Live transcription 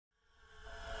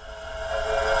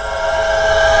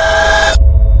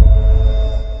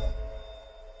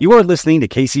You are listening to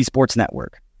KC Sports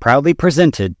Network, proudly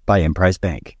presented by Emprise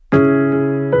Bank.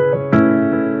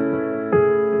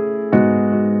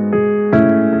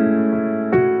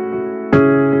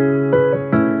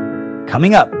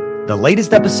 Coming up, the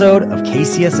latest episode of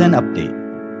KCSN Update.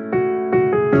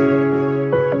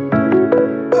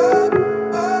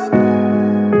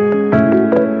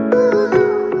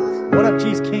 What up,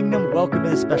 Chiefs Kingdom? Welcome to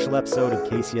this special episode of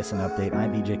KCSN Update.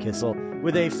 I'm BJ Kissel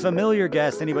with a familiar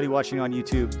guest. Anybody watching on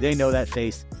YouTube, they know that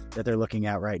face that they're looking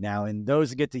at right now. And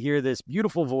those who get to hear this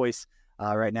beautiful voice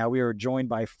right now, we are joined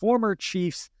by former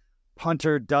Chiefs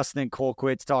punter Dustin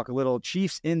Colquitt to talk a little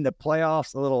Chiefs in the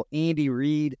playoffs, a little Andy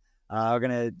Reid. We're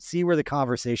going to see where the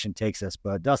conversation takes us.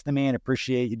 But Dustin, man,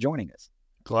 appreciate you joining us.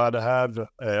 Glad to have you.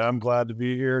 Hey, I'm glad to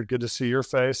be here. Good to see your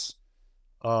face.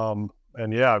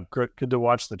 And yeah, good to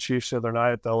watch the Chiefs the other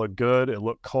night. They look good. It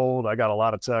looked cold. I got a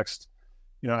lot of text,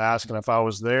 asking if I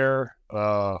was there.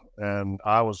 And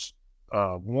I was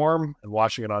warm and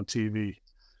watching it on TV.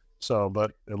 So,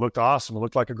 but it looked awesome. It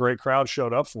looked like a great crowd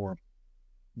showed up for him.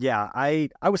 Yeah, I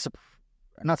was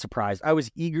not surprised. I was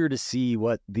eager to see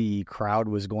what the crowd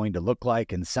was going to look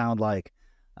like and sound like,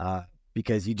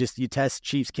 because you test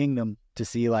Chiefs Kingdom to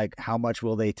see like how much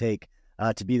will they take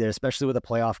to be there, especially with a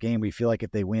playoff game. We feel like if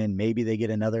they win, maybe they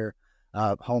get another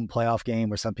home playoff game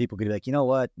where some people could be like, you know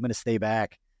what, I'm going to stay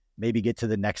back, maybe get to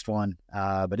the next one.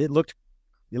 But it looked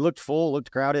full,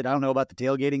 looked crowded. I don't know about the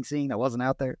tailgating scene. I wasn't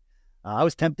out there. I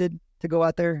was tempted to go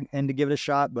out there and to give it a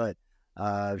shot, but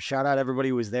shout out everybody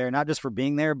who was there, not just for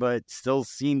being there, but still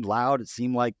seemed loud. It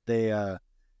seemed like they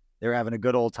were having a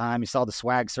good old time. You saw the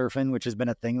swag surfing, which has been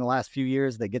a thing the last few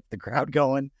years. They get the crowd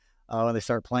going when they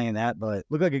start playing that, but it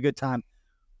looked like a good time.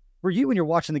 For you, when you're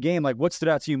watching the game, like what stood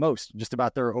out to you most just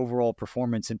about their overall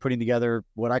performance and putting together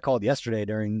what I called yesterday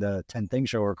during the 10 Thing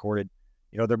show recorded,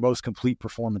 their most complete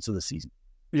performance of the season?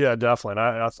 Yeah, definitely.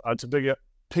 And I to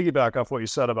piggyback off what you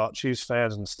said about Chiefs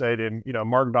fans in the stadium,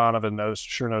 Mark Donovan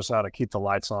sure knows how to keep the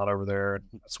lights on over there.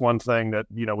 It's one thing that,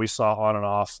 we saw on and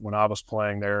off when I was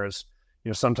playing there is,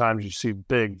 sometimes you see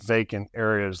big vacant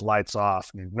areas, lights off,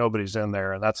 and nobody's in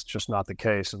there, and that's just not the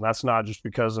case. And that's not just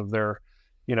because of their,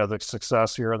 the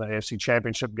success here in the AFC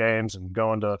Championship games and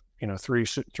going to, three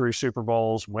Super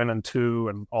Bowls, winning 2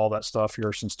 and all that stuff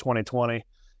here since 2020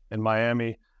 in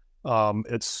Miami.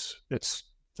 It's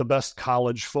the best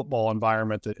college football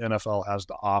environment that NFL has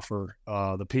to offer.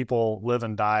 The people live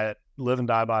and die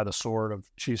by the sword of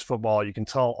Chiefs football. You can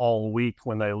tell all week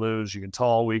when they lose. You can tell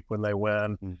all week when they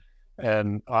win. Mm.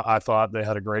 And I thought they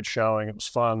had a great showing. It was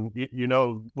fun.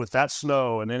 With that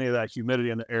snow and any of that humidity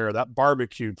in the air, that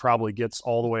barbecue probably gets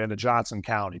all the way into Johnson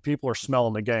County. People are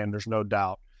smelling the game. There's no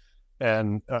doubt.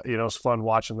 And, it's fun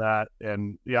watching that.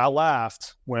 And, I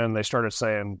laughed when they started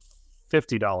saying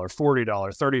 $50, $40,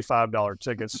 $35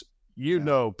 tickets.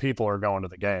 People are going to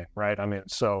the game, right? I mean,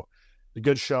 so a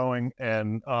good showing.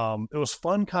 And it was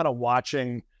fun kind of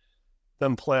watching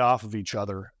them play off of each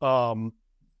other.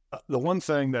 The one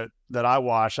thing that I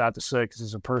watched, I have to say, because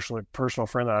he's a personal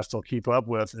friend that I still keep up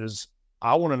with, is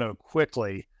I want to know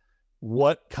quickly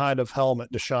what kind of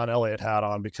helmet Deshaun Elliott had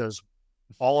on, because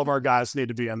all of our guys need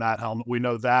to be in that helmet. We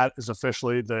know that is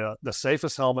officially the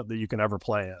safest helmet that you can ever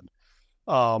play in.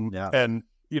 And,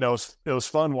 it was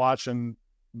fun watching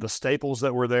the staples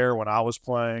that were there when I was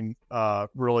playing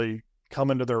really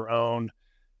come into their own.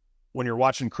 When you're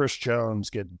watching Chris Jones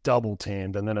get double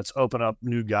teamed and then it's open up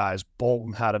new guys.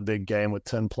 Bolton had a big game with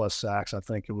 10 plus sacks. I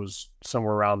think it was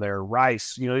somewhere around there.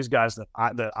 Rice, these guys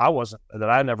that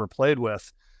I never played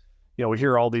with, we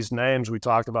hear all these names we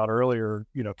talked about earlier,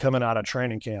 coming out of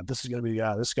training camp. This is going to be the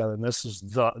guy, this guy. And this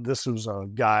was a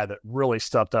guy that really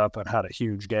stepped up and had a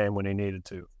huge game when he needed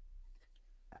to.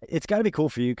 It's got to be cool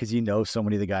for you because so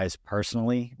many of the guys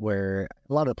personally, where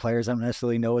a lot of the players I don't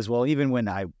necessarily know as well. Even when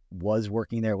I was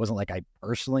working there, it wasn't like I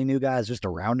personally knew guys, just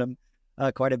around them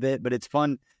quite a bit. But it's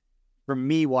fun for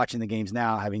me watching the games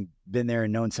now, having been there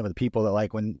and known some of the people that,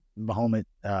 like, when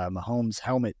Mahomes'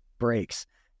 helmet breaks,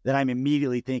 then I'm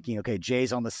immediately thinking, okay,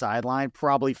 Jay's on the sideline,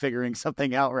 probably figuring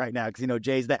something out right now because,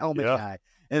 Jay's the helmet guy.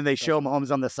 And then they show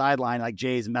Mahomes on the sideline like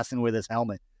Jay's messing with his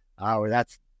helmet.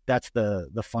 That's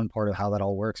the fun part of how that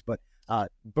all works. But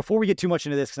before we get too much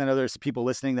into this, because I know there's people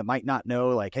listening that might not know,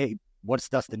 like, hey, what's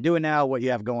Dustin doing now? What you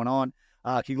have going on?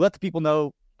 Can you let the people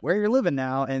know where you're living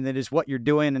now and then just what you're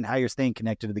doing and how you're staying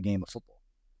connected to the game of football?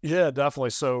 Yeah,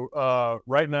 definitely. So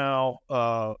right now,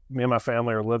 me and my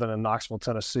family are living in Knoxville,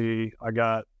 Tennessee. I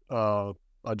got a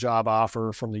job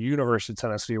offer from the University of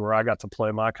Tennessee where I got to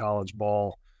play my college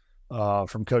ball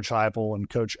from Coach Heupel and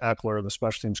Coach Eckler, the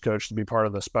special teams coach, to be part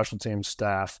of the special teams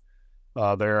staff.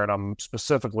 there, and I'm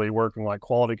specifically working like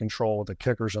quality control with the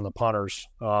kickers and the punters.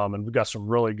 And we've got some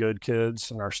really good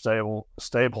kids in our stable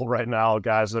right now,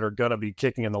 guys that are going to be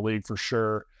kicking in the league for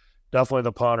sure. Definitely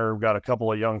the punter. We've got a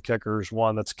couple of young kickers,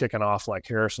 one that's kicking off like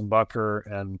Harrison Butker,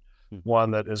 and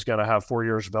one that is going to have 4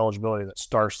 years of eligibility that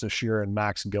starts this year, and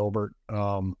Max Gilbert.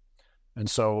 And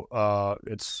so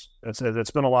it's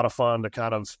been a lot of fun to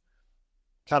kind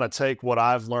of take what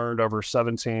I've learned over a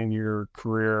 17-year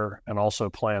career and also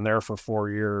playing there for 4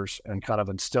 years and kind of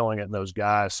instilling it in those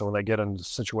guys. So when they get into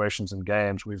situations and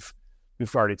games, we've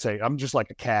already taken. I'm just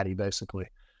like a caddy basically.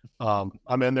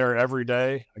 I'm in there every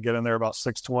day. I get in there about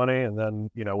 6:20, and then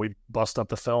we bust up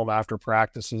the film after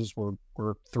practices.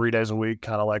 We're 3 days a week,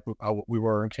 kind of like we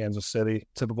were in Kansas City,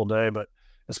 typical day. But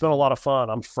it's been a lot of fun.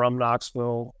 I'm from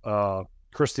Knoxville.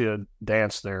 Christia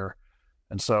danced there.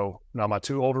 And so now my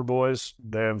 2 older boys,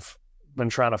 they've been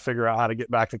trying to figure out how to get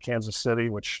back to Kansas City,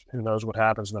 which who knows what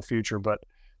happens in the future. But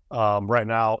right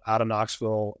now out of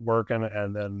Knoxville working,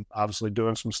 and then obviously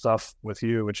doing some stuff with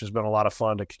you, which has been a lot of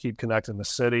fun to keep connecting the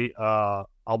city.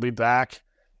 I'll be back.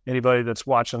 Anybody that's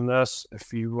watching this,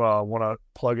 if you want to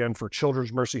plug in for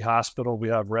Children's Mercy Hospital, we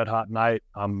have Red Hot Night.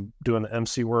 I'm doing the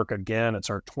MC work again. It's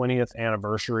our 20th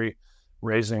anniversary,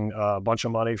 raising a bunch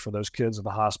of money for those kids at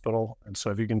the hospital. And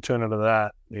so if you can tune into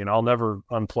that, I'll never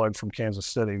unplug from Kansas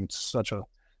City. It's such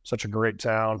a great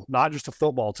town, not just a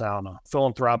football town, a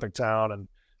philanthropic town, and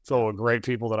filled with great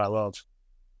people that I love.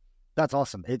 That's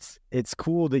awesome. It's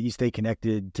cool that you stay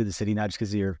connected to the city, not just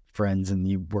because of your friends and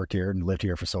you worked here and lived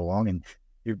here for so long. And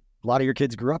a lot of your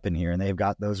kids grew up in here and they've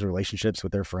got those relationships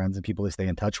with their friends and people they stay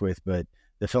in touch with. But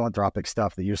the philanthropic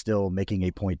stuff that you're still making a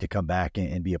point to come back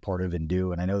and be a part of and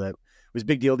do. And I know that was a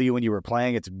big deal to you when you were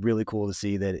playing. It's really cool to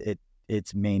see that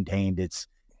it's maintained its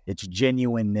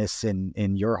genuineness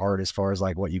in your heart as far as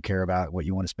like what you care about, what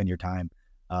you want to spend your time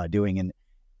doing.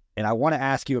 And I want to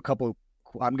ask you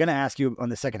I'm going to ask you on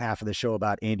the second half of the show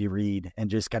about Andy Reid and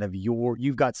just kind of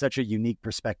you've got such a unique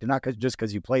perspective, not just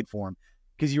because you played for him,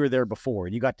 because you were there before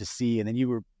and you got to see, and then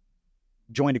you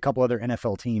joined a couple other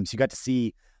NFL teams. You got to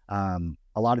see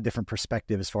a lot of different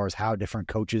perspective as far as how different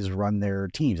coaches run their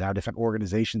teams, how different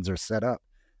organizations are set up.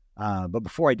 But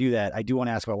before I do that, I do want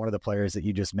to ask about one of the players that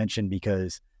you just mentioned,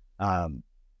 because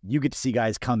you get to see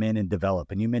guys come in and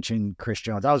develop. And you mentioned Chris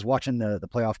Jones. I was watching the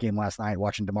playoff game last night,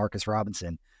 watching DeMarcus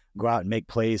Robinson go out and make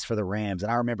plays for the Rams.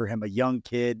 And I remember him, a young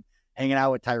kid, hanging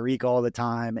out with Tyreek all the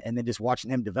time, and then just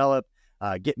watching him develop,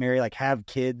 get married, like have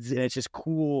kids. And it's just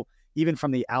cool, even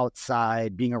from the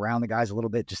outside, being around the guys a little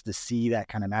bit, just to see that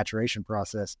kind of maturation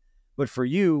process. But for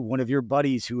you, one of your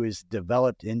buddies who is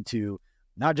developed into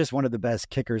not just one of the best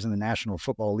kickers in the National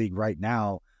Football League right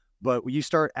now, but when you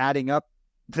start adding up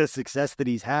the success that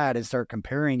he's had and start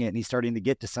comparing it, and he's starting to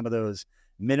get to some of those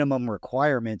minimum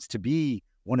requirements to be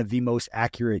one of the most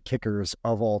accurate kickers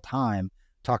of all time,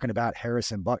 talking about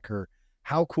Harrison Butker.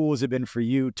 How cool has it been for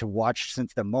you to watch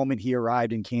since the moment he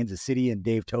arrived in Kansas City and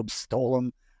Dave Tobe stole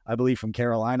him, I believe, from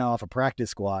Carolina off a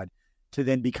practice squad, to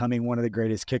then becoming one of the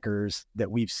greatest kickers that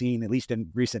we've seen, at least in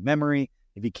recent memory,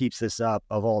 if he keeps this up,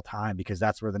 of all time, because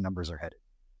that's where the numbers are headed.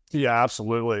 Yeah,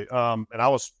 absolutely. And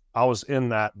I was in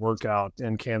that workout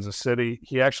in Kansas City.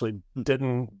 He actually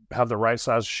didn't have the right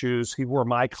size shoes. He wore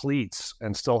my cleats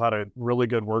and still had a really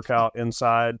good workout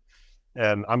inside.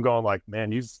 And I'm going like,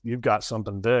 man, you've got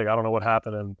something big. I don't know what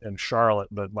happened in Charlotte,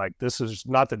 but like, this is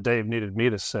not that Dave needed me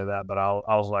to say that, but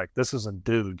I was like, this is a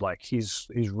dude. Like he's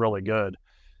really good.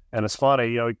 And it's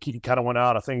funny, he kind of went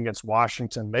out, I think, against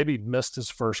Washington, maybe missed his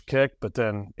first kick, but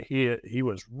then he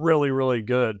was really, really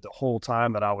good the whole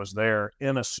time that I was there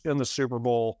in the Super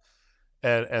Bowl.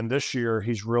 And this year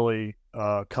he's really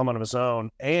come on his own.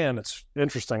 And it's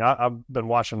interesting. I've been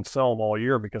watching film all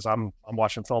year because I'm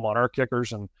watching film on our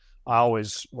kickers, and I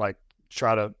always like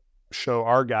try to show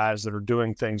our guys that are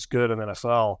doing things good in the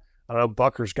NFL. I know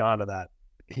Bucker's gone to that.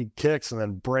 He kicks and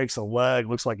then breaks a leg.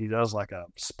 Looks like he does like a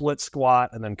split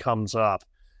squat and then comes up.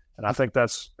 And I think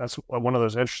that's one of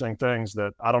those interesting things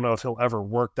that I don't know if he'll ever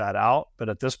work that out. But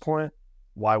at this point,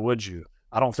 why would you?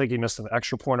 I don't think he missed an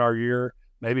extra point our year.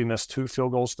 Maybe missed 2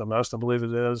 field goals the most, I believe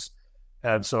it is.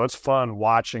 And so it's fun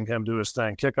watching him do his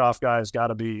thing. Kickoff guy's got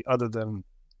to be, other than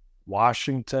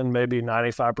Washington, maybe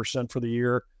 95% for the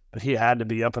year. But he had to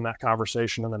be up in that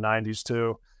conversation in the 90s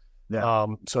too. Yeah.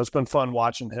 So it's been fun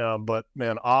watching him, but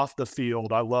man, off the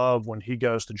field, I love when he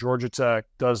goes to Georgia Tech,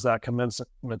 does that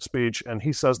commencement speech, and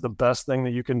he says the best thing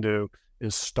that you can do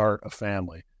is start a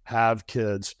family, have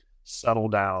kids, settle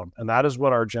down. And that is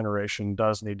what our generation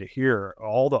does need to hear.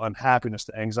 All the unhappiness,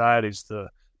 the anxieties, the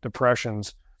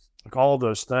depressions, like all of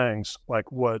those things,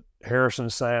 like what Harrison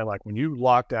is saying, like when you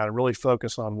lock down and really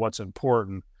focus on what's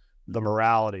important, the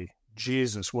morality,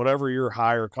 Jesus, whatever your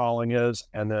higher calling is,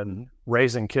 and then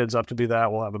raising kids up to be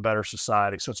that, we'll have a better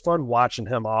society. So it's fun watching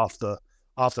him off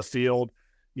the field.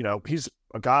 You know, he's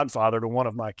a godfather to one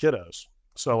of my kiddos.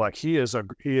 So like he is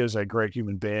a great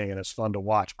human being, and it's fun to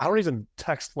watch. I don't even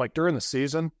text like during the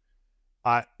season.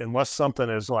 Unless something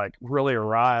is like really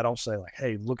awry, I don't say like,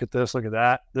 hey, look at this, look at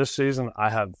that. This season,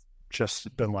 I have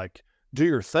just been like, do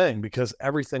your thing, because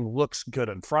everything looks good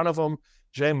in front of them.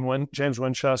 James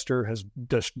Winchester has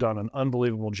just done an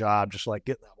unbelievable job, just like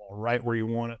getting that ball right where you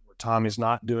want it, where Tommy's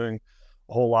not doing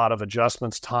a whole lot of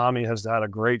adjustments. Tommy has had a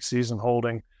great season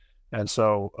holding. And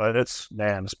so it's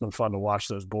been fun to watch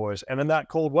those boys. And in that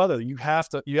cold weather, you have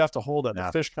to hold it. Yeah.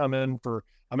 The fish come in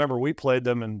I remember we played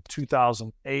them in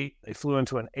 2008. They flew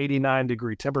into an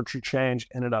 89-degree temperature change,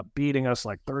 ended up beating us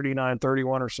like 39,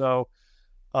 31 or so.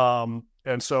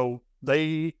 And so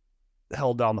they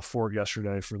held down the fort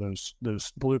yesterday for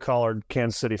those blue-collared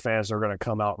Kansas City fans that are going to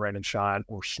come out rain and shine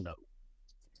or snow.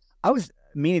 I was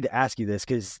meaning to ask you this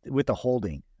because with the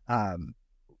holding,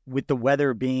 with the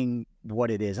weather being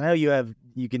what it is, I know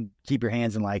you can keep your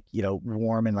hands in like, you know,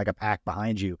 warm and like a pack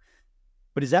behind you.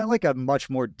 But is that like a much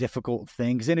more difficult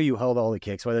thing? Because I know you held all the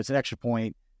kicks, whether it's an extra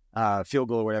point, field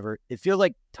goal or whatever. It feels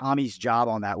like Tommy's job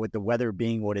on that, with the weather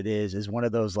being what it is one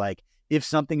of those, like, if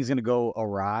something's going to go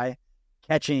awry,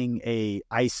 catching a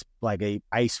ice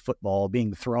football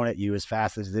being thrown at you as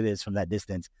fast as it is from that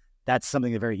distance, that's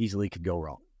something that very easily could go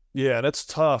wrong. Yeah, and it's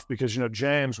tough because, you know,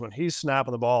 James, when he's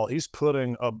snapping the ball, he's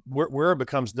putting where it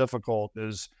becomes difficult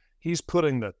is he's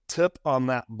putting the tip on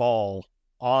that ball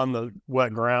on the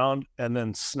wet ground and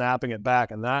then snapping it back.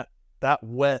 And that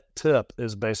wet tip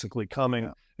is basically coming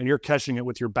and you're catching it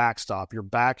with your backstop, your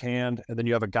backhand, and then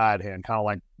you have a guide hand, kind of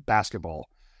like basketball.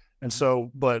 And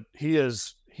so, but he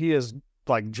is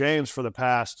like James for the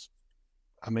past,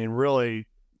 I mean, really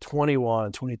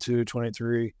 21, 22,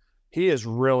 23, he is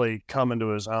really coming to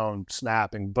his own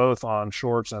snapping, both on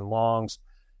shorts and longs.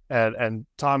 And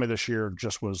Tommy this year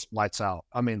just was lights out.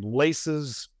 I mean,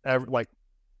 laces, like,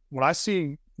 when I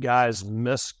see guys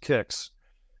miss kicks,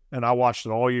 and I watched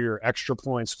it all year, extra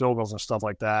points, field goals, and stuff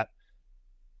like that,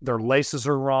 their laces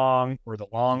are wrong or the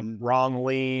wrong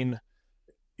lean.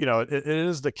 You know, it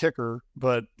is the kicker,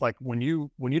 but like when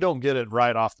you don't get it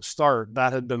right off the start,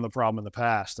 that had been the problem in the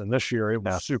past. And this year it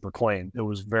was super clean. It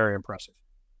was very impressive.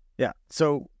 Yeah.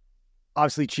 So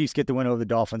obviously Chiefs get the win over the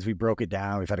Dolphins. We broke it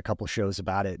down. We've had a couple shows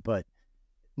about it, but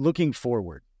looking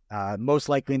forward, most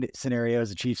likely scenario is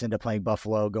the Chiefs end up playing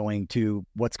Buffalo, going to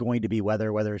what's going to be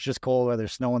weather, whether it's just cold, whether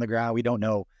it's snow on the ground. We don't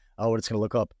know what it's going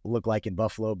to look like in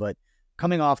Buffalo. But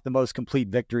coming off the most complete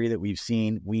victory that we've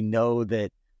seen, we know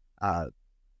that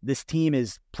this team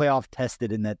is playoff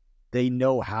tested in that they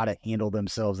know how to handle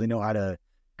themselves. They know how to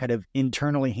kind of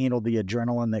internally handle the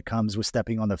adrenaline that comes with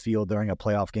stepping on the field during a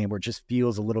playoff game, where it just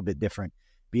feels a little bit different,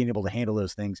 being able to handle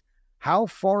those things. How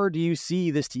far do you see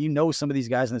this? You know, some of these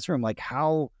guys in this room, like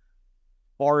how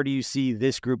far do you see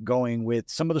this group going with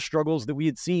some of the struggles that we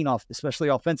had seen especially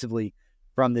offensively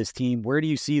from this team? Where do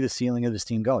you see the ceiling of this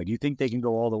team going? Do you think they can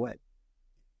go all the way?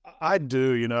 I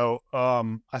do, you know,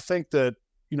 I think that,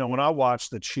 you know, when I watch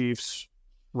the Chiefs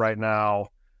right now,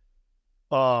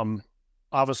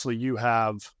 obviously you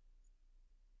have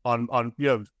you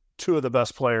have two of the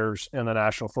best players in the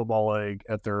National Football League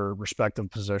at their respective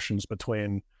positions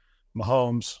between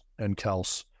Mahomes and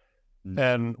Kels. Mm-hmm.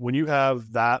 And when you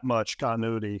have that much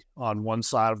continuity on one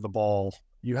side of the ball,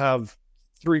 you have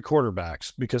three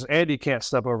quarterbacks, because Andy can't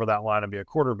step over that line and be a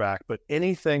quarterback, but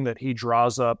anything that he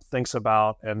draws up, thinks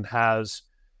about, and has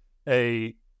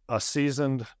a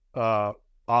seasoned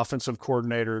offensive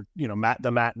coordinator, you know,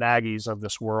 the Matt Nagy's of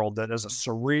this world, that is a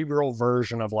cerebral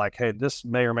version of like, hey, this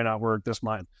may or may not work, this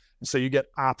might. And so you get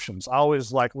options. I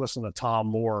always like listen to Tom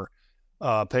Moore,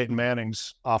 Peyton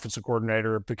Manning's offensive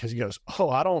coordinator, because he goes,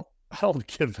 I don't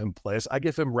give him plays. I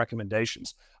give him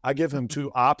recommendations. I give him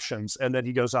two options, and then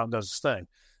he goes out and does his thing.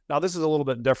 Now, this is a little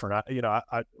bit different.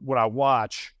 When I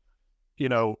watch, you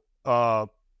know,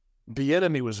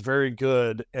 Bieniemy was very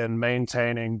good in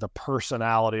maintaining the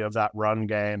personality of that run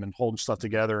game and holding stuff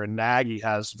together, and Nagy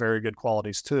has very good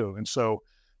qualities too. And so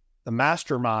the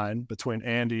mastermind between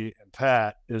Andy and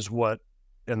Pat is what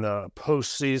in the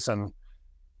postseason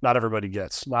not everybody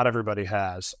gets, not everybody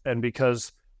has. And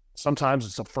because sometimes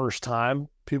it's the first time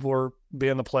people are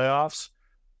being in the playoffs,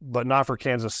 but not for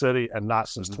Kansas City, and not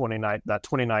since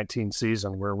 2019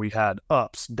 season, where we had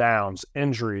ups, downs,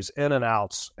 injuries, in and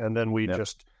outs, and then we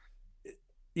just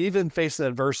even face the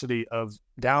adversity of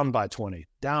down by 20,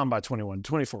 down by 21,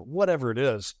 24, whatever it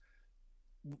is.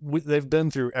 They've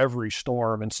been through every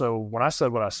storm. And so when I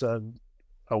said what I said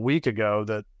a week ago,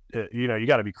 that you know, you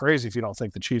got to be crazy if you don't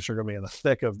think the Chiefs are going to be in the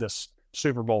thick of this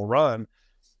Super Bowl run.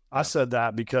 I said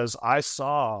that because I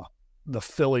saw the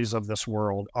Phillies of this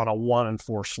world on a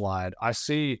 1-4 slide. I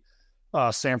see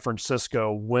San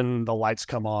Francisco, when the lights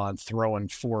come on, throwing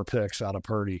 4 picks out of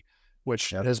Purdy, which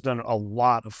has been a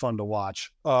lot of fun to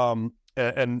watch.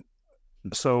 And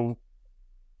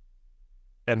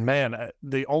man,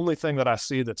 the only thing that I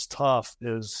see that's tough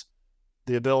is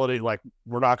the ability, like,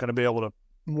 we're not going to be able to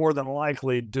more than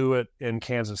likely do it in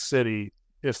Kansas City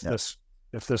if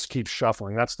this keeps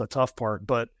shuffling. That's the tough part.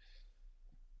 But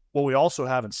what we also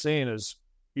haven't seen is,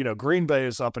 you know, Green Bay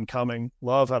is up and coming.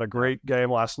 Love had a great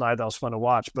game last night. That was fun to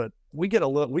watch. But we get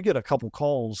a couple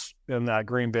calls in that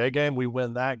Green Bay game. We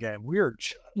win that game.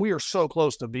 We are so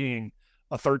close to being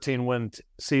a 13-win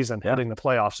season, hitting the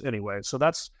playoffs anyway. So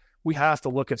we have to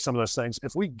look at some of those things.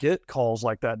 If we get calls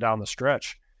like that down the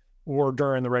stretch or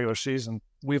during the regular season,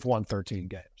 we've won 13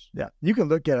 games. Yeah, you can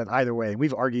look at it either way.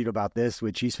 We've argued about this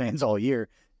with Chiefs fans all year,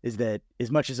 is that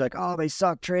as much as like, oh, they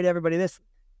suck, trade everybody this,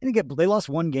 they lost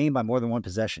one game by more than one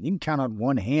possession. You can count on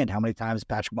one hand how many times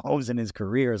Patrick Mahomes in his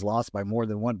career has lost by more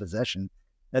than one possession,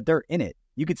 that they're in it.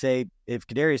 You could say if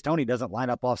Kadarius Toney doesn't line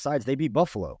up off sides, they beat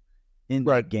Buffalo in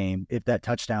that game if that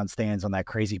touchdown stands on that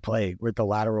crazy play with the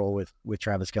lateral with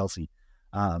Travis Kelce.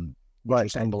 But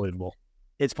it's unbelievable.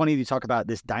 It's funny you talk about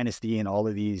this dynasty and all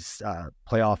of these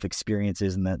playoff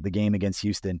experiences and the game against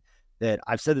Houston, that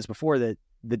I've said this before, that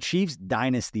the Chiefs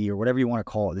dynasty, or whatever you want to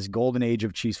call it, this golden age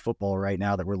of Chiefs football right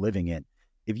now that we're living in,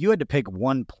 if you had to pick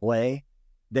one play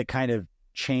that kind of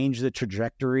changed the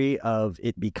trajectory of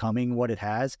it becoming what it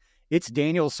has, it's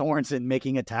Daniel Sorensen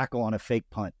making a tackle on a fake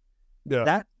punt. Yeah.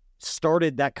 That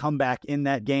started that comeback in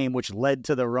that game, which led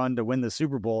to the run to win the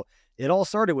Super Bowl. It all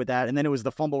started with that, and then it was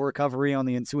the fumble recovery on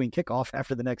the ensuing kickoff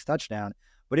after the next touchdown.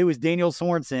 But it was Daniel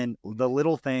Sorensen, the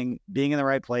little thing, being in the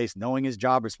right place, knowing his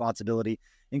job responsibility,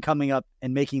 and coming up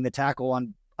and making the tackle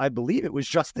on, I believe it was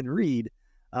Justin Reid,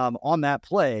 on that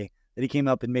play that he came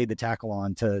up and made the tackle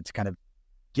on to kind of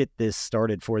get this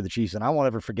started for the Chiefs. And I won't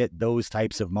ever forget those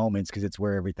types of moments because it's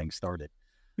where everything started.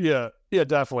 Yeah,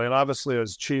 definitely. And obviously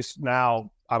as Chiefs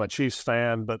now, I'm a Chiefs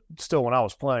fan, but still when I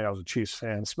was playing, I was a Chiefs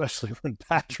fan, especially when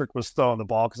Patrick was throwing the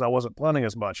ball because I wasn't punting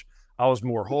as much. I was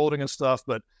more holding and stuff.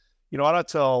 But, you know, I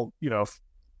tell, you know,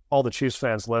 all the Chiefs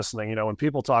fans listening, you know, when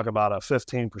people talk about a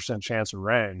 15% chance of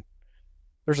rain,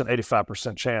 there's an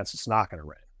 85% chance it's not going to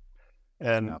rain.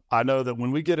 And I know that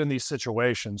when we get in these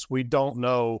situations, we don't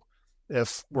know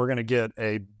if we're going to get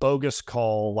a bogus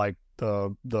call like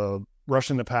the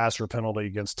rushing the passer penalty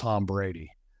against Tom Brady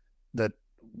that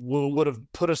would have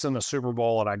put us in the Super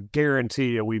Bowl, and I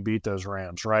guarantee you we beat those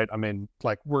Rams, right? I mean,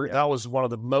 like that was one of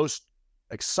the most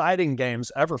exciting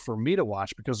games ever for me to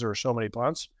watch because there were so many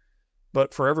punts.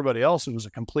 But for everybody else, it was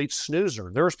a complete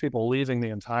snoozer. There was people leaving the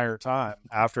entire time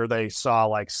after they saw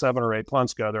like 7 or 8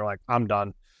 punts go. They're like, I'm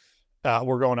done.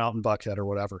 We're going out in Buckhead or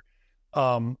whatever.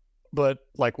 But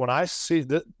like when I see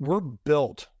that, we're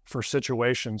built for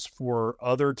situations for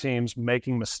other teams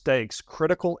making mistakes,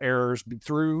 critical errors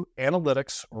through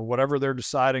analytics or whatever they're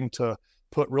deciding to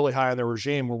put really high in their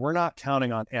regime, where we're not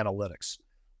counting on analytics.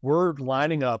 We're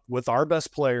lining up with our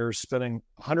best players, spending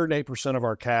 108% of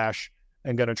our cash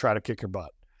and going to try to kick your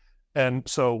butt. And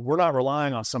so we're not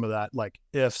relying on some of that, like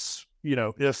if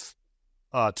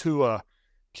Tua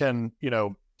can, you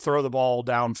know, throw the ball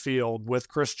downfield with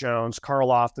Chris Jones,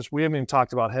 Karlaftis. We haven't even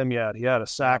talked about him yet. He had a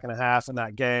sack and a half in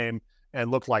that game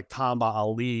and looked like Tamba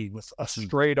Ali with a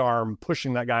straight arm,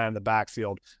 pushing that guy in the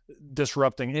backfield,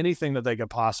 disrupting anything that they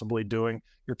could possibly doing.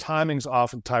 Your timing's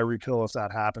off in Tyreek Hill if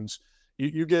that happens.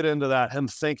 You get into that, him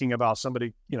thinking about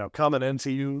somebody, you know, coming into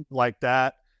you like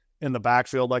that in the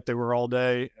backfield like they were all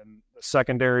day. And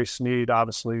secondary, Snead,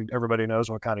 obviously everybody knows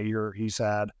what kind of year he's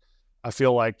had. I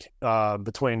feel like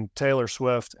between Taylor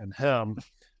Swift and him,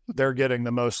 they're getting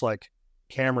the most like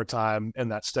camera time in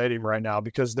that stadium right now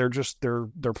because they're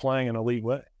playing an elite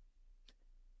way.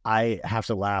 I have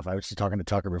to laugh. I was just talking to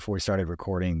Tucker before we started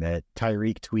recording that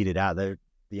Tyreek tweeted out, the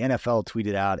NFL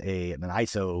tweeted out an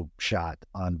ISO shot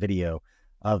on video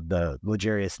of the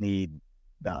L'Jarius Sneed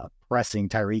pressing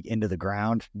Tyreek into the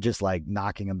ground, just like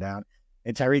knocking him down.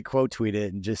 And Tyreek quote tweeted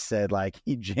and just said like,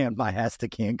 he jammed my ass to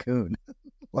Cancun.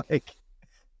 Like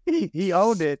he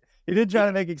owned it. He didn't try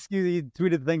to make excuses. He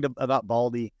tweeted the thing about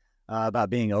Baldy, about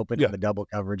being open in the double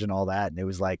coverage and all that. And it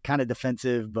was like kind of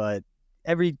defensive, but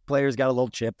every player's got a little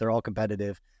chip. They're all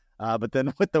competitive. But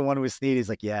then with the one with Snead, he's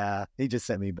like, yeah, he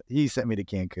sent me to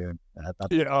Cancun.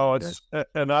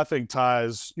 And I think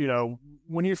Ty's, you know,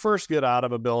 when you first get out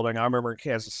of a building, I remember in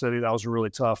Kansas City, that was really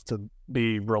tough to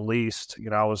be released. You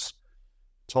know, I was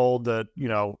told that, you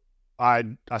know, I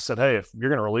said, hey, if you're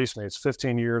going to release me, it's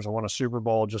 15 years. I won a Super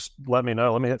Bowl. Just let me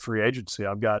know. Let me hit free agency.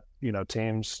 I've got,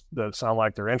 teams that sound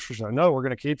like they're interested. No, we're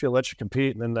going to keep you, let you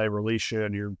compete. And then they release you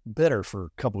and you're bitter for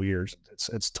a couple of years.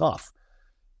 It's tough.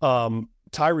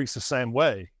 Tyreek's the same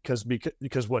way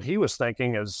because what he was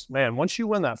thinking is, man, once you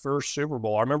win that first Super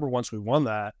Bowl, I remember once we won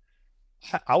that,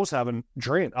 I was having a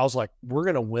dream. I was like, we're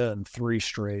going to win 3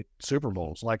 straight Super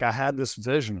Bowls. Like I had this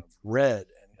vision of red,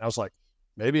 and I was like,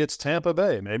 maybe it's Tampa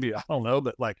Bay. Maybe, I don't know,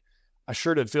 but like I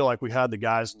sure did feel like we had the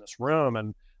guys in this room.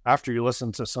 And after you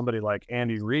listen to somebody like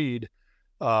Andy Reid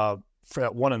at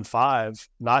 1-5,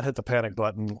 not hit the panic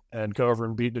button and go over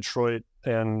and beat Detroit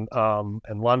and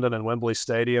London and Wembley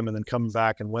Stadium, and then coming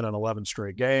back and winning 11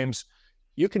 straight games,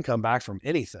 you can come back from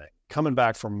anything. Coming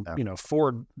back from,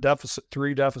 4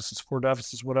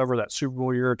 deficits, whatever, that Super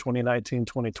Bowl year, 2019,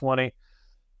 2020.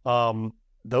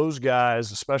 Those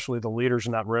guys, especially the leaders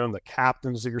in that room, the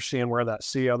captains that you're seeing wear that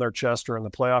C on their chest or in the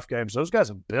playoff games, those guys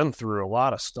have been through a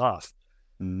lot of stuff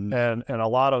and a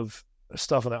lot of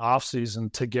stuff in the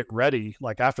offseason to get ready.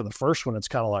 Like after the first one, it's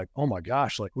kind of like, oh my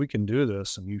gosh, like we can do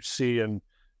this. And you see, and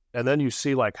then you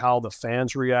see like how the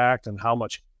fans react and how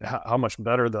much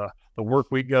better the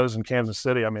work week goes in Kansas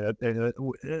City. I mean,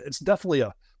 it's definitely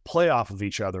a playoff of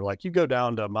each other. Like you go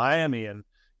down to Miami and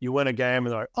you win a game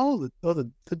and they're like,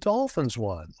 the Dolphins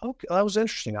won. Okay, that was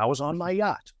interesting. I was on my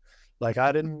yacht. Like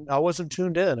I wasn't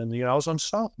tuned in, and I was on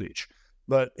South Beach.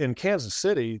 But in Kansas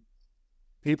City,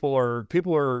 people are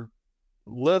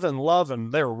living,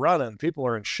 loving, they're running. People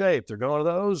are in shape. They're going to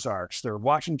the Ozarks. They're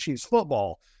watching Chiefs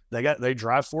football. They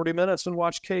drive 40 minutes and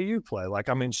watch KU play. Like,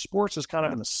 I mean, sports is kind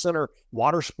of in the center,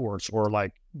 water sports or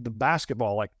like the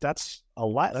basketball. Like that's a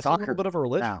lot. That's soccer, a little bit of a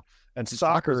religion. Now, and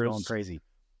soccer is going crazy.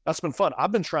 That's been fun.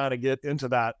 I've been trying to get into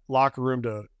that locker room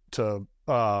to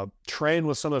train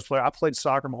with some of those players. I played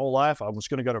soccer my whole life. I was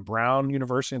going to go to Brown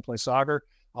University and play soccer.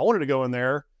 I wanted to go in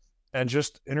there and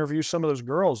just interview some of those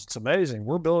girls. It's amazing.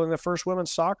 We're building the first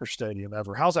women's soccer stadium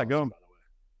ever. How's that going, by the way?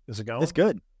 Is it going? It's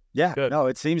good. Yeah. Good. No,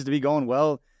 it seems to be going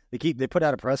well. They put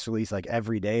out a press release like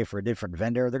every day for a different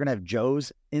vendor. They're gonna have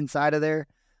Joe's inside of there,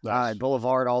 nice.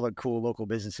 Boulevard, all the cool local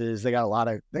businesses. They got a lot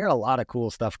of cool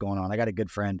stuff going on. I got a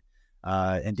good friend,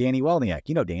 and Danny Welniak.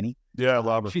 You know Danny? Yeah, I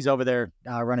love her. She's over there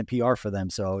running PR for them,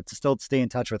 so to still stay in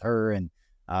touch with her, and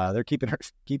they're keeping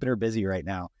her busy right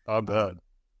now. I bet.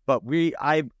 But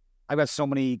I've got so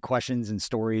many questions and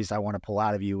stories I want to pull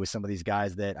out of you with some of these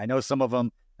guys that I know some of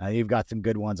them. You've got some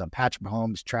good ones on Patrick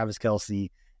Mahomes, Travis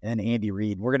Kelce, and Andy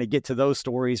Reid. We're going to get to those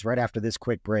stories right after this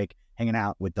quick break, hanging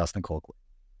out with Dustin Colquitt.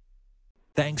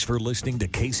 Thanks for listening to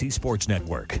KC Sports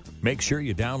Network. Make sure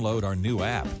you download our new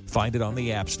app. Find it on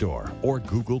the App Store or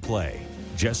Google Play.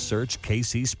 Just search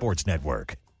KC Sports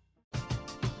Network.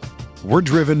 We're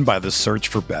driven by the search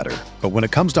for better. But when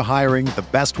it comes to hiring, the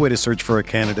best way to search for a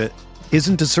candidate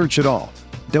isn't to search at all.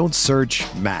 Don't search,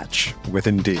 match with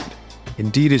Indeed.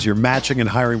 Indeed is your matching and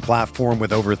hiring platform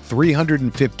with over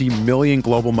 350 million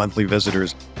global monthly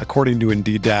visitors, according to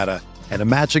Indeed data, and a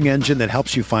matching engine that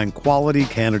helps you find quality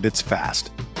candidates fast.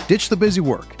 Ditch the busy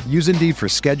work. Use Indeed for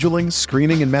scheduling,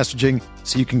 screening, and messaging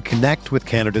so you can connect with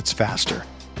candidates faster.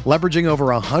 Leveraging over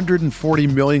 140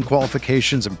 million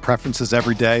qualifications and preferences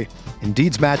every day,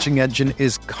 Indeed's matching engine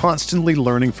is constantly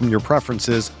learning from your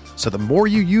preferences, so the more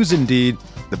you use Indeed,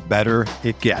 the better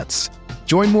it gets.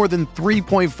 Join more than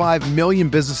 3.5 million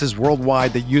businesses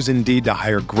worldwide that use Indeed to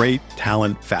hire great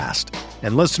talent fast.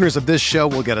 And listeners of this show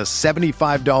will get a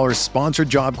 $75 sponsored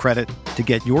job credit to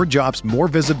get your jobs more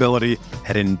visibility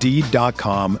at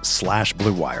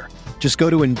Indeed.com/Blue Wire. Just go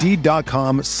to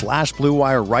Indeed.com/Blue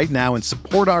Wire right now and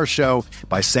support our show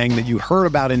by saying that you heard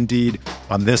about Indeed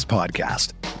on this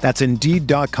podcast. That's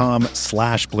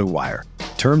Indeed.com/Blue Wire.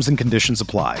 Terms and conditions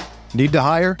apply. Need to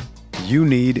hire? You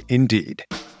need Indeed.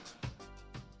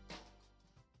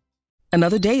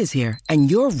 Another day is here,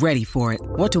 and you're ready for it.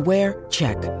 What to wear?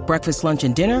 Check. Breakfast, lunch,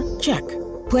 and dinner? Check.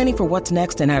 Planning for what's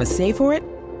next and how to save for it?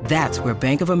 That's where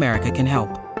Bank of America can help.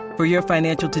 For your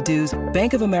financial to-dos,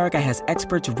 Bank of America has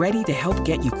experts ready to help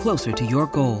get you closer to your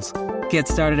goals. Get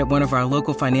started at one of our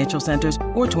local financial centers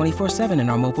or 24/7 in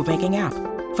our mobile banking app.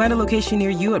 Find a location near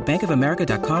you at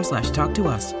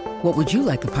bankofamerica.com/talktous. What would you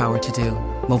like the power to do?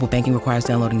 Mobile banking requires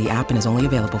downloading the app and is only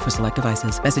available for select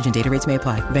devices. Message and data rates may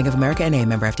apply. Bank of America NA,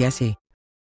 member FDIC.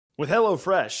 With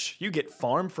HelloFresh, you get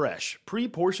farm fresh,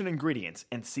 pre-portioned ingredients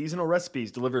and seasonal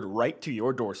recipes delivered right to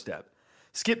your doorstep.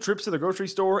 Skip trips to the grocery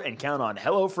store and count on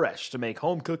HelloFresh to make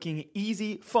home cooking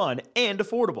easy, fun, and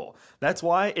affordable. That's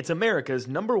why it's America's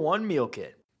 #1 meal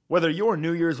kit. Whether your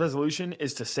New Year's resolution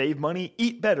is to save money,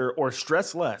 eat better, or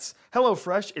stress less,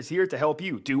 HelloFresh is here to help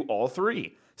you do all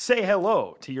three. Say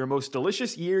hello to your most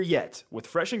delicious year yet with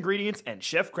fresh ingredients and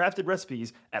chef-crafted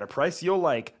recipes at a price you'll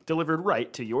like, delivered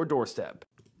right to your doorstep.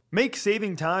 Make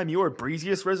saving time your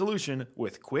breeziest resolution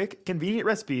with quick, convenient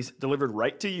recipes delivered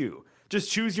right to you. Just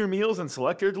choose your meals and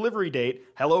select your delivery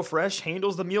date. HelloFresh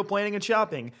handles the meal planning and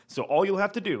shopping, so all you'll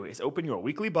have to do is open your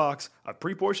weekly box of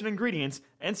pre-portioned ingredients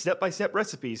and step-by-step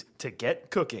recipes to get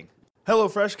cooking.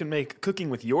 HelloFresh can make cooking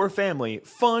with your family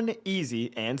fun,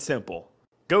 easy, and simple.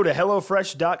 Go to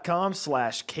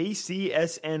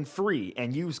HelloFresh.com/KCSN free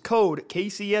and use code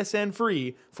KCSN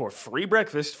free for free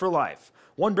breakfast for life.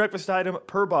 One breakfast item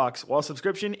per box while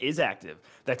subscription is active.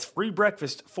 That's free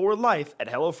breakfast for life at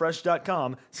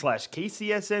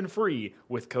HelloFresh.com/KCSN free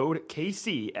with code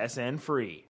KCSN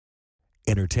free.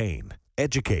 Entertain,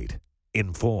 educate,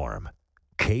 inform.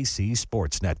 KC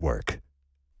Sports Network.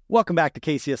 Welcome back to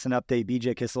KCSN Update.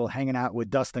 BJ Kissel hanging out with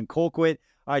Dustin Colquitt.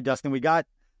 All right, Dustin, we got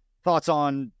thoughts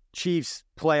on Chiefs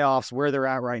playoffs, where they're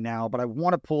at right now, but I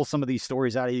want to pull some of these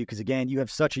stories out of you because, again, you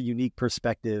have such a unique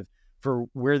perspective for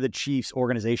where the Chiefs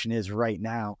organization is right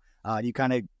now. You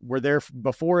kind of were there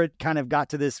before it kind of got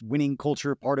to this winning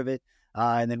culture part of it,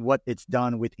 and then what it's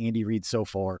done with Andy Reid so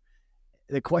far.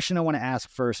 The question I want to ask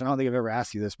first, and I don't think I've ever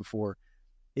asked you this before,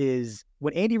 is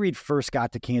when Andy Reid first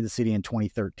got to Kansas City in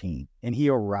 2013 and he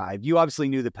arrived, you obviously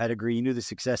knew the pedigree, you knew the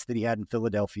success that he had in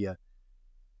Philadelphia.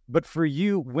 But for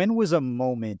you, when was a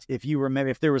moment, if you remember,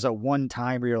 if there was a one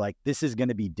time where you're like, this is going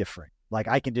to be different, like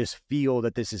I can just feel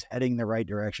that this is heading the right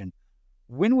direction?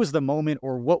 When was the moment,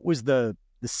 or what was the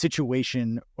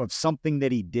situation of something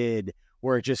that he did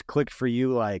where it just clicked for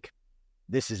you, like,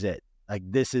 this is it, like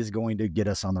this is going to get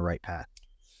us on the right path?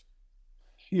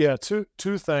 Yeah, two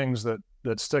things that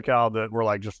stick out that were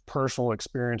like just personal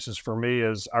experiences for me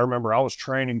is I remember I was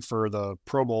training for the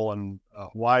Pro Bowl in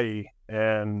Hawaii,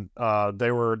 and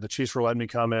the Chiefs were letting me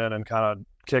come in and kind of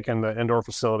kick in the indoor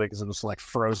facility because it was like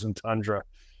frozen tundra,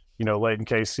 late in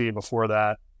KC before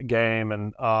that game.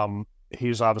 And he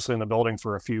was obviously in the building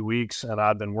for a few weeks, and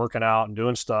I'd been working out and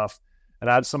doing stuff, and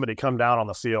I had somebody come down on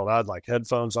the field. I had like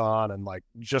headphones on and like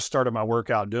just started my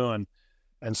workout doing.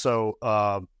 And so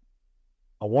I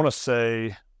want to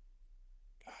say,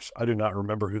 I do not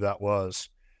remember who that was.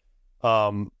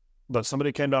 But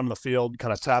somebody came down on the field,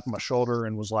 kind of tapped my shoulder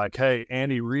and was like, "Hey,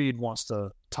 Andy Reid wants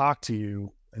to talk to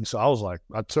you." And so I was like,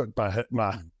 I took my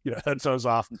headphones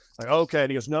off. Like, okay.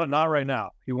 And he goes, "No, not right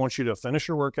now. He wants you to finish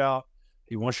your workout.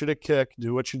 He wants you to kick,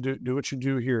 do what you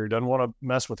do here. He doesn't want to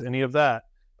mess with any of that.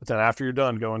 But then after you're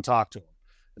done, go and talk to him."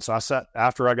 And so I sat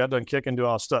after I got done kicking, do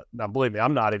all stuff. Now, believe me,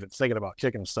 I'm not even thinking about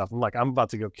kicking and stuff. I'm like, I'm about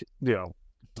to go,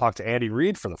 talk to Andy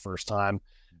Reid for the first time.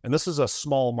 And this is a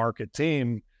small market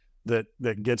team that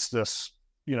gets this,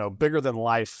 bigger than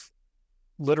life,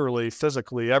 literally,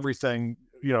 physically, everything,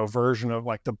 version of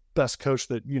like the best coach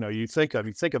that, you think of.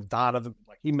 You think of Donovan,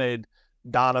 like he made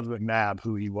Donovan McNabb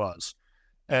who he was.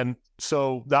 And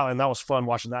so that was fun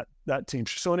watching that team.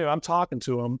 So anyway, I'm talking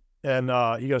to him, and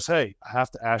he goes, "Hey, I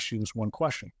have to ask you this one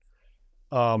question."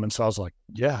 And so I was like,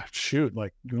 "Yeah, shoot.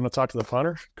 Like, you want to talk to the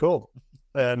punter? Cool."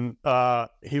 And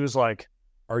he was like,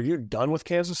 "Are you done with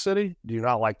Kansas City? Do you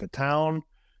not like the town?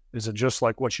 Is it just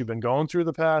like what you've been going through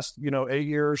the past, 8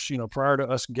 years, prior to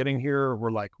us getting here? We're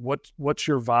like, what's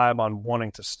your vibe on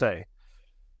wanting to stay?"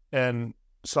 And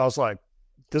so I was like,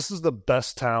 "This is the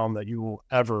best town that you will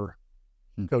ever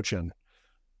coach in."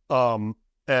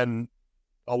 And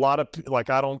a lot of like,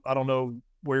 I don't know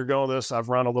where you're going with this. I've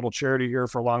run a little charity here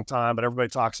for a long time, but everybody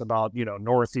talks about,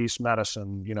 Northeast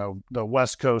medicine, the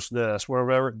West Coast,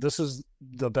 wherever. This is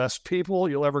the best people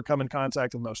you'll ever come in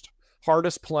contact with, most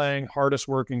hardest playing, hardest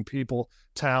working people,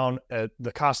 town.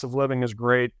 The cost of living is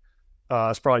great.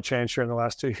 It's probably changed here in the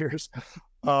last 2 years.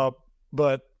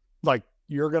 But like,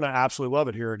 you're going to absolutely love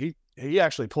it here. And he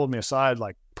actually pulled me aside,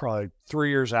 like probably 3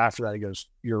 years after that. He goes,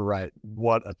 "You're right.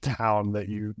 What a town that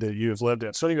you've lived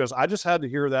in." So he goes, "I just had to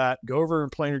hear that. Go over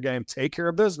and play your game, take care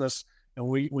of business. And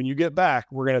when you get back,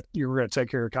 you're going to take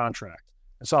care of your contract."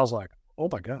 And so I was like, "Oh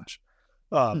my gosh."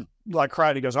 Like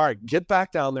cried. He goes, "All right, get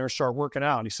back down there and start working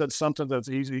out." And he said something that's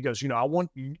easy. He goes, "I want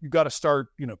you got to start,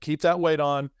 keep that weight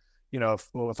on.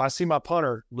 If I see my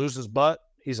punter lose his butt,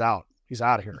 he's out. He's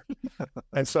out of here."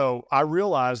 And so I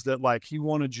realized that like he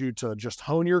wanted you to just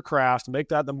hone your craft, make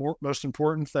that the most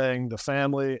important thing, the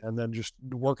family, and then just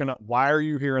working up. Why are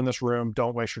you here in this room?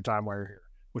 Don't waste your time while you're here,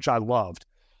 which I loved.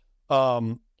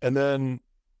 And then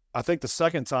I think the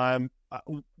second time,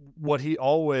 what he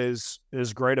always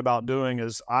is great about doing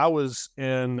is I was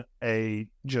in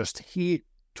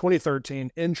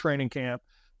 2013 in training camp.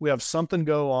 We have something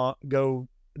go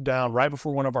down right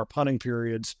before one of our punting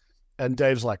periods. And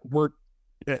Dave's like,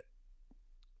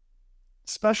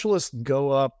 specialists go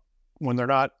up when they're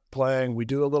not playing. We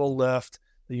do a little lift.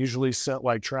 They usually sent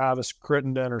like Travis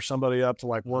Crittenden or somebody up to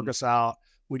like work us out.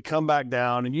 We'd come back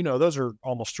down, and those are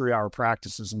almost 3-hour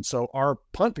practices. And so our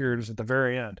punt period is at the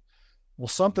very end. Well,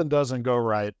 something doesn't go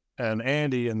right, and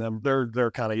Andy and them,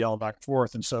 they're kind of yelling back and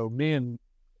forth. And so me and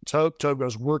Tobe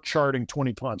goes, we're charting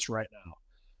 20 punts right now.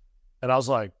 And I was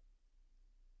like,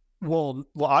 look,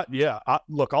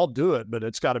 I'll do it, but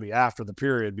it's got to be after the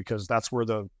period, because that's where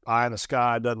the eye in the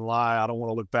sky doesn't lie. I don't want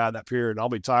to look bad that period. I'll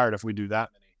be tired if we do that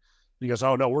many. He goes,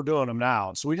 oh no, we're doing them now.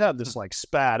 And so we have this like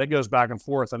spat. It goes back and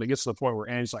forth, and it gets to the point where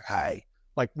Andy's like, hey,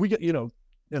 like we get, and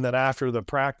then after the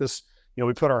practice,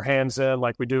 we put our hands in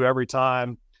like we do every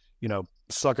time,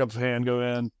 suck up the hand, go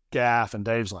in, gaff, and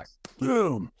Dave's like,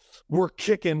 boom, we're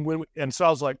kicking. And so I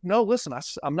was like, no, listen,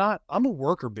 I'm a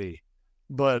worker bee,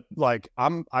 but like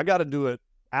I got to do it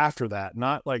after that,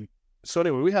 not like. So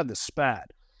anyway, we had this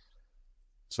spat.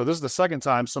 So this is the second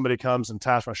time somebody comes and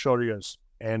taps my shoulder. He goes,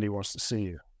 Andy wants to see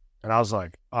you. And I was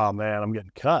like, oh man, I'm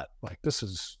getting cut. Like, this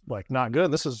is like not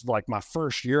good. This is like my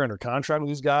first year under contract with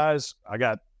these guys. I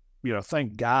got,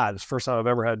 thank God, it's the first time I've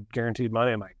ever had guaranteed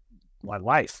money in my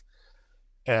life.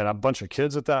 And a bunch of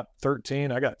kids at that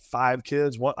 13. I got 5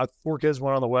 kids, 4 kids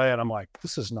went on the way. And I'm like,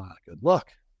 this is not a good look.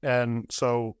 And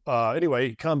so anyway,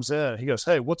 he comes in, he goes,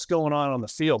 hey, what's going on the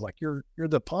field? Like, you're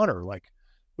the punter. Like,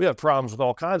 we have problems with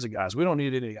all kinds of guys. We don't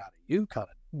need any out of you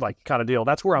kind of deal.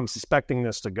 That's where I'm suspecting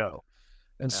this to go.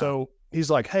 And so he's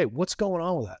like, hey, what's going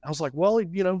on with that? I was like, well,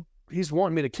 he's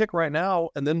wanting me to kick right now.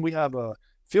 And then we have a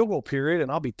field goal period,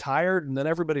 and I'll be tired. And then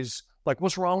everybody's like,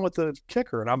 what's wrong with the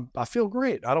kicker? And I feel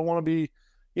great. I don't want to be,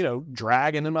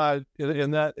 dragging in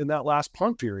that last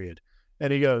punt period.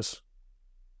 And he goes,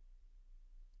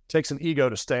 takes an ego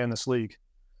to stay in this league.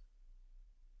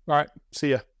 All right,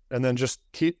 see ya. And then just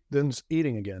keep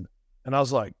eating again. And I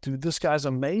was like, dude, this guy's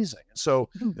amazing. So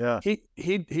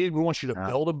he wants you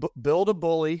to build a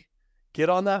bully, get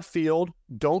on that field,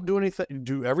 don't do anything,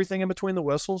 do everything in between the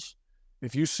whistles.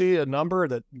 If you see a number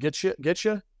that gets you,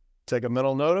 take a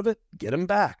mental note of it, get him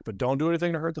back, but don't do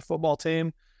anything to hurt the football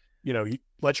team.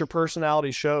 Let your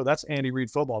personality show. That's Andy Reid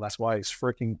football. That's why he's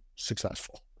freaking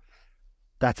successful.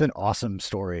 That's an awesome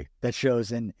story that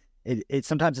shows. And it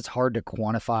sometimes it's hard to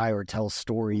quantify or tell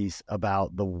stories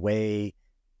about the way,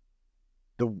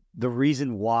 the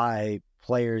reason why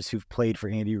players who've played for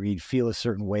Andy Reid feel a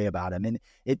certain way about him. And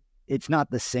it's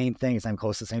not the same thing, it's not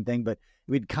close to the same thing, but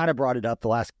we'd kind of brought it up the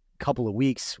last couple of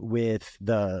weeks with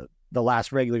the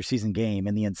last regular season game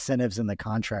and the incentives and the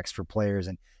contracts for players.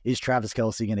 And is Travis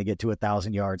Kelce going to get to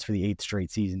 1,000 yards for the 8th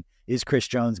straight season? Is Chris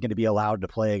Jones going to be allowed to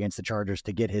play against the Chargers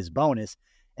to get his bonus?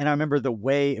 And I remember the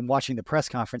way in watching the press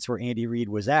conference where Andy Reid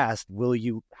was asked,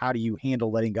 how do you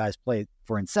handle letting guys play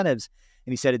for incentives?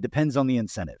 And he said, it depends on the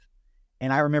incentive.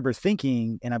 And I remember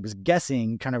thinking, and I was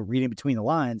guessing, kind of reading between the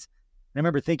lines, and I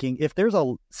remember thinking, if there's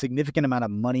a significant amount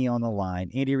of money on the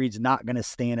line, Andy Reid's not going to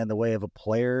stand in the way of a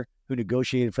player who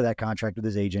negotiated for that contract with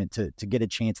his agent to get a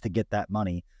chance to get that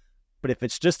money. But if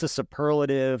it's just a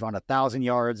superlative on 1,000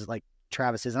 yards like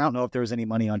Travis's, and I don't know if there was any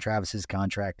money on Travis's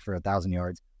contract for 1,000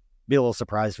 yards, be a little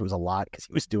surprised if it was a lot because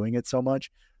he was doing it so much.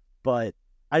 But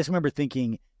I just remember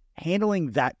thinking,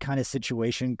 handling that kind of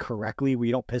situation correctly, where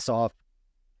you don't piss off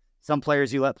some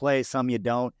players you let play, some you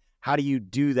don't. How do you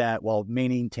do that while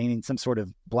maintaining some sort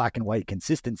of black and white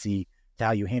consistency to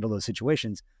how you handle those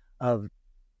situations?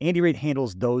 Andy Reid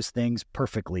handles those things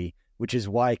perfectly, which is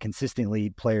why consistently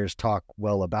players talk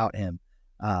well about him.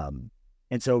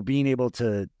 And so being able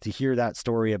to hear that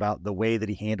story about the way that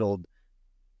he handled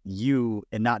you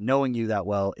and not knowing you that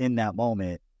well in that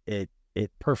moment, it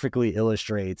perfectly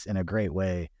illustrates in a great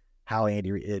way how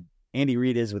Andy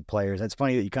Reid is with players. It's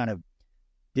funny that you kind of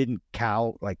didn't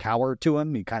cower to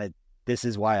him. You kind of, this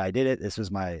is why I did it. This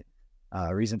was my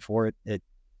reason for it.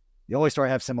 The only story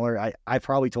I have similar, I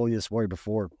probably told you this story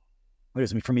before. It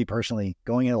was for me personally,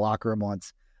 going in the locker room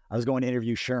once. I was going to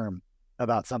interview Sherm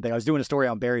about something. I was doing a story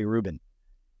on Barry Rubin,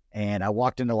 and I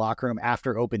walked into the locker room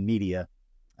after open media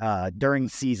during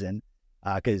season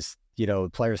because,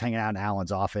 players hanging out in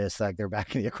Allen's office, like they're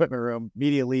back in the equipment room.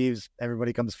 Media leaves,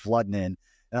 everybody comes flooding in.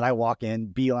 And I walk in,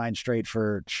 beeline straight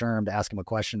for Sherm to ask him a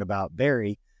question about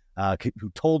Barry,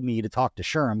 who told me to talk to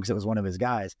Sherm because it was one of his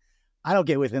guys. I don't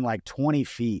get within like 20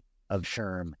 feet of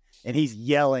Sherm, and he's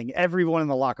yelling everyone in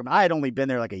the locker room. I had only been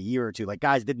there like a year or two. Like,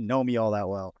 guys didn't know me all that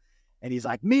well. And he's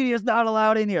like, media's not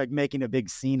allowed in here, like making a big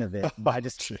scene of it. But I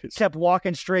just kept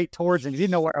walking straight towards him. He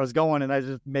didn't know where I was going, and I was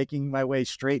just making my way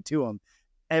straight to him.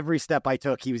 Every step I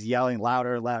took, he was yelling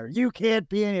louder and louder. You can't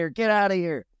be in here. Get out of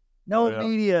here. No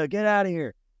media. Get out of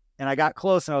here. And I got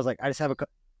close, and I was like, I just have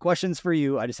questions for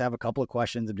you. I just have a couple of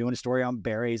questions. I'm doing a story on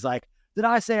Barry. He's like, did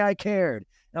I say I cared?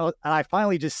 And I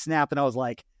finally just snapped and I was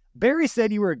like, Barry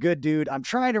said you were a good dude. I'm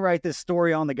trying to write this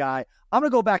story on the guy. I'm going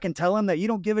to go back and tell him that you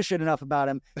don't give a shit enough about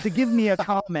him to give me a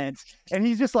comment. And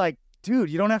he's just like, dude,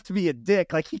 you don't have to be a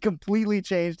dick. Like, he completely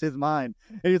changed his mind.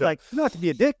 And he's like, you don't have to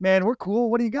be a dick, man. We're cool.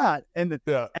 What do you got? And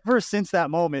ever since that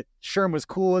moment, Sherm was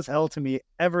cool as hell to me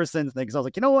ever since then. Because I was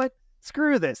like, you know what?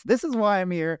 Screw this. This is why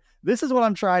I'm here. This is what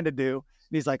I'm trying to do.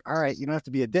 And he's like, all right, you don't have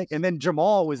to be a dick. And then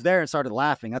Jamal was there and started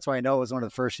laughing. That's why I know it was one of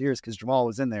the first years, because Jamal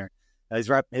was in there.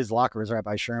 His locker was right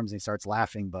by Sherm's, and he starts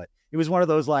laughing. But it was one of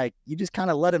those, like, you just kind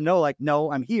of let him know, like,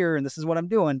 no, I'm here and this is what I'm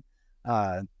doing.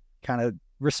 Kind of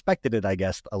respected it, I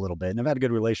guess, a little bit. And I've had a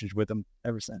good relationship with him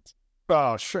ever since.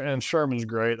 Oh, and Sherman's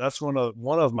great. That's one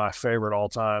of my favorite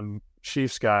all-time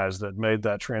Chiefs guys that made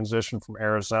that transition from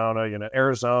Arizona. You know,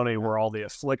 Arizona wore all the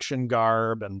affliction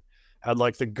garb and had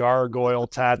like the gargoyle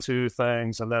tattoo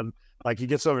things. And then like he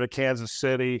gets over to Kansas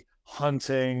City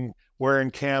hunting,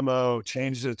 wearing camo,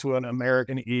 changes it to an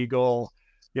American Eagle,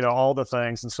 you know, all the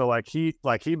things. And so he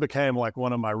became like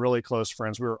one of my really close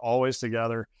friends. We were always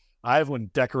together. I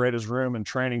would decorate his room in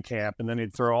training camp, and then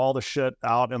he'd throw all the shit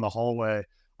out in the hallway.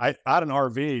 I had an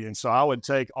RV, and so I would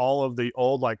take all of the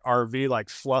old like RV like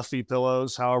fluffy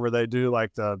pillows, however they do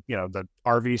like the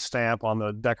RV stamp on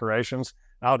the decorations.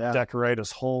 I would decorate his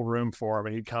whole room for him,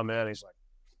 and he'd come in. He's like,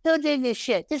 "Who did this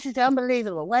shit? This is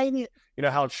unbelievable." You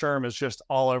know how Sherm is just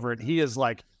all over it. He is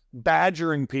like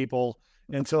badgering people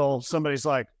until somebody's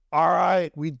like, "All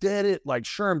right, we did it." Like,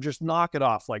 Sherm, just knock it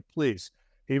off. Like, please.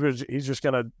 He's just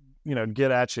gonna get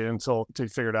at you until you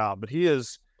figure it out. But he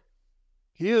is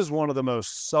one of the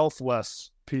most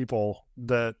selfless people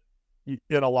that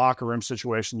in a locker room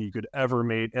situation you could ever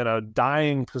meet, in a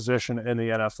dying position in the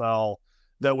NFL,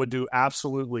 that would do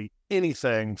absolutely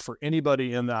anything for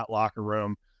anybody in that locker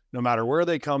room, no matter where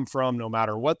they come from, no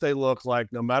matter what they look like,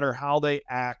 no matter how they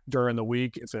act during the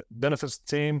week. If it benefits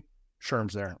the team,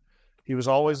 Sherm's there. He was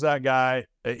always that guy.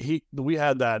 We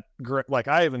had that great, like,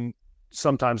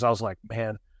 sometimes I was like,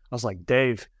 man,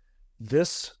 Dave,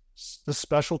 this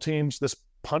special teams, this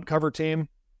punt cover team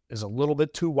is a little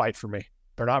bit too white for me.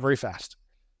 They're not very fast.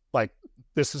 Like,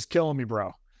 this is killing me,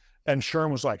 bro. And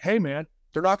Sherm was like, hey, man,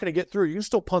 they're not going to get through. You can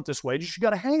still punt this way. You just got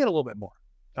to hang it a little bit more.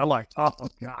 I'm like, oh,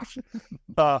 gosh.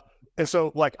 And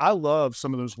so, like, I love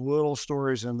some of those little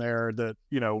stories in there that,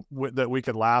 that we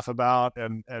could laugh about.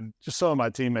 And just some of my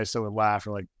teammates that would laugh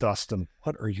are like, Dustin,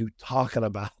 what are you talking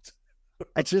about?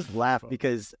 I just laugh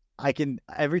because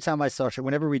every time I saw Sherm,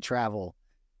 whenever we travel,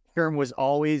 Sherm was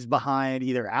always behind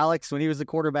either Alex when he was the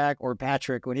quarterback or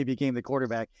Patrick when he became the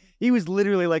quarterback. He was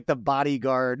literally like the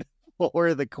bodyguard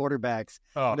for the quarterbacks.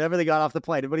 Whenever they got off the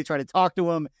plane, anybody tried to talk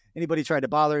to him, anybody tried to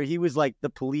bother, he was like the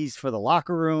police for the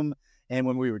locker room. And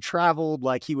when we were traveled,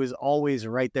 like, he was always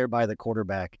right there by the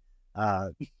quarterback,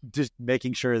 just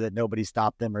making sure that nobody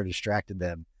stopped them or distracted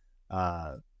them.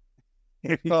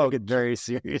 He took it very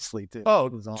seriously too.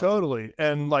 Awesome. Totally.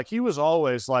 And like, he was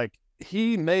always like,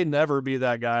 he may never be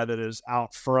that guy that is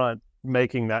out front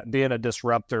being a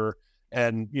disruptor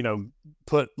and,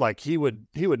 put, like, he would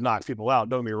knock people out.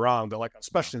 Don't get me wrong. But like,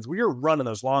 especially when you're running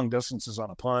those long distances on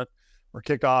a punt or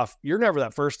kickoff, you're never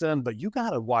that first in, but you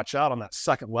got to watch out on that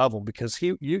second level, because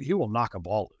he will knock a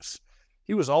ball loose.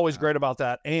 He was always great about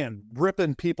that, and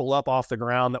ripping people up off the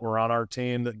ground that were on our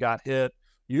team that got hit.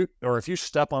 Or if you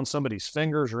step on somebody's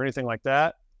fingers or anything like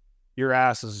that, your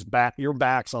ass is back. Your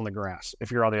back's on the grass if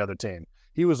you're on the other team.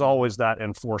 He was always that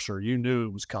enforcer. You knew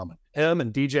it was coming. Him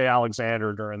and DJ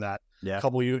Alexander during that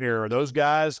couple year era. Those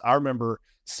guys, I remember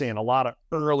seeing a lot of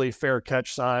early fair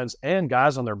catch signs and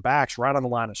guys on their backs right on the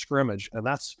line of scrimmage. And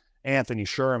that's Anthony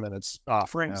Sherman. It's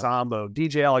Frank Zombo,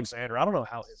 DJ Alexander. I don't know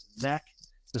how his neck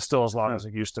is still as long as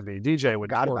it used to be. DJ would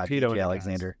torpedo DJ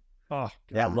Alexander. Oh,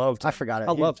 yeah, I loved him. I forgot it.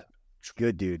 I loved him.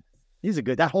 Good dude. He's a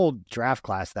good. That whole draft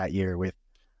class that year with,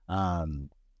 God,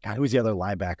 who was the other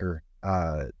linebacker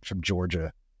from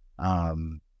Georgia?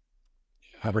 Robert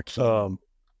King.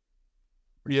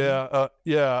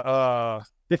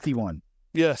 51.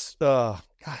 Yes.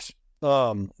 Gosh.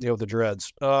 With the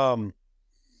dreads. Dang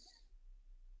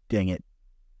it.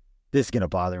 This is gonna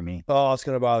bother me. Oh, it's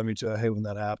gonna bother me too. I hate when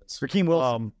that happens. Rakeem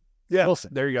Wilson. Wilson.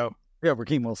 There you go. Yeah,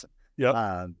 Rakeem Wilson. Yep.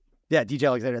 DJ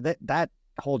Alexander. That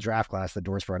whole draft class the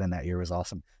Doors brought in that year was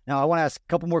awesome. Now I want to ask a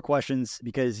couple more questions,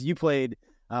 because you played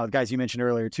the guys you mentioned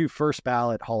earlier, 2 first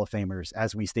ballot Hall of Famers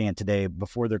as we stand today,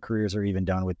 before their careers are even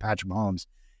done, with Patrick Mahomes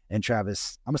and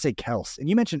Travis, I'm gonna say Kelce. And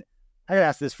you mentioned, I gotta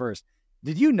ask this first.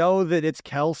 Did you know that it's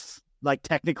Kelce? Like,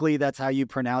 technically that's how you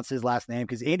pronounce his last name?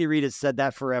 Because Andy Reid has said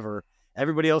that forever.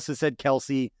 Everybody else has said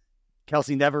Kelce.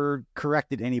 Kelce never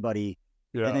corrected anybody.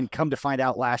 Yeah. And then come to find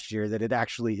out last year that it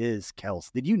actually is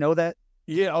Kels. Did you know that?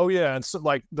 Yeah. Oh, yeah. And so,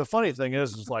 like, the funny thing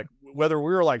is like, whether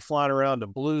we were like flying around to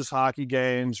Blues hockey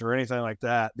games or anything like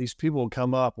that, these people would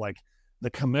come up, like the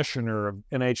commissioner of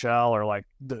NHL or like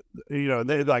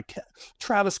they like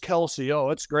Travis Kelce. Oh,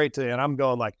 it's great to, and I'm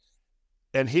going like,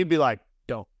 and he'd be like,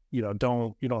 you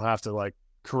don't have to like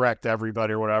correct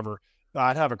everybody or whatever.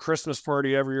 I'd have a Christmas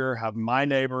party every year, have my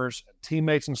neighbors,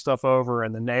 teammates and stuff over,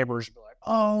 and the neighbors would be like,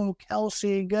 oh,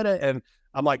 Kelce, get it. And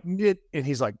I'm like, and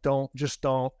he's like, don't.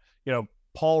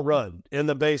 Paul Rudd in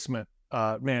the basement.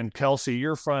 Man, Kelce,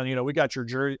 you're fun. We got your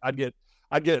jersey. I'd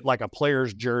get like a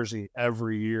player's jersey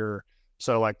every year.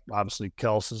 So like obviously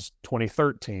Kelce's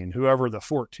 2013, whoever the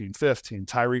 14, 15,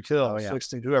 Tyreek Hill,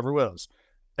 16, whoever it was.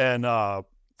 And or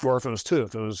if it was 2,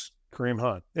 if it was Kareem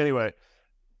Hunt. Anyway,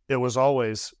 it was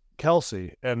always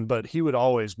Kelce. But he would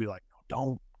always be like,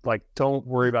 don't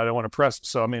worry about it. I don't want to press it.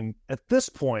 So I mean, at this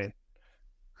point,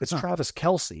 it's Travis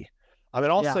Kelce. I mean,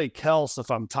 I'll say Kels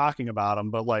if I'm talking about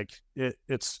him, but like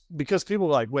it's because people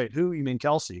are like, wait, who? You mean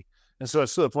Kelce? And so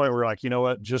it's to the point where like, you know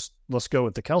what? Just let's go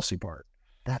with the Kelce part.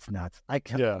 That's nuts. I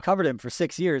covered him for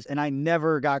 6 years and I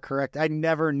never got correct. I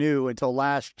never knew until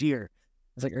last year.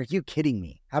 I was like, are you kidding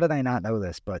me? How did I not know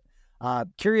this? But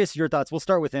curious your thoughts. We'll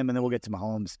start with him and then we'll get to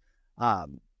Mahomes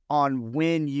on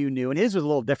when you knew. And his was a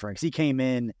little different because he came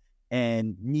in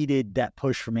and needed that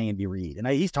push from Andy Reid. And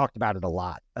he's talked about it a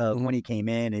lot when he came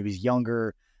in. He was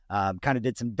younger, kind of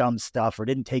did some dumb stuff or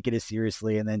didn't take it as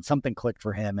seriously. And then something clicked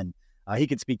for him and he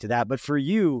could speak to that. But for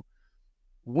you,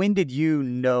 when did you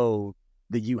know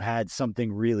that you had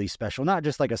something really special? Not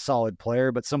just like a solid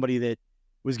player, but somebody that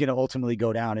was going to ultimately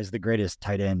go down as the greatest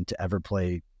tight end to ever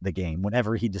play the game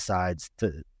whenever he decides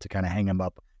to kind of hang him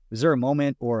up. Was there a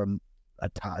moment or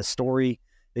a story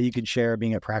that you could share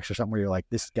being at practice or something where you're like,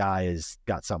 this guy has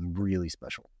got something really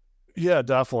special? Yeah,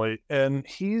 definitely. And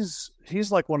he's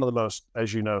like one of the most,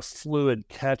 as you know, fluid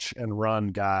catch and run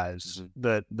guys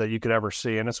that you could ever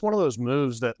see. And it's one of those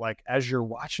moves that like, as you're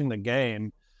watching the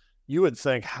game, you would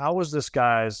think, how has this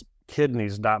guy's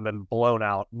kidneys not been blown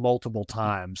out multiple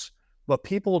times? But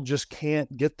people just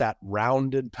can't get that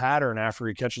rounded pattern after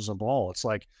he catches a ball. It's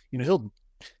like,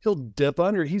 he'll dip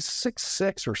under. He's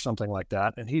 6'6" or something like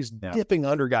that, and he's dipping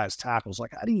under guys' tackles.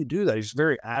 Like, how do you do that? He's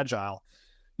very agile.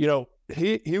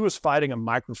 He was fighting a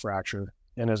microfracture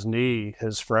in his knee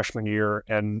his freshman year.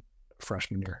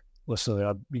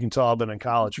 Listen, you can tell I've been in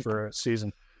college for a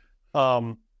season.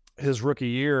 His rookie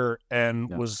year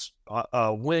and was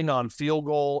a wing on field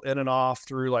goal in and off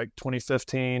through like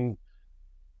 2015,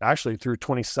 actually through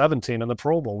 2017 in the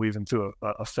Pro Bowl, we even threw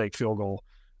a fake field goal.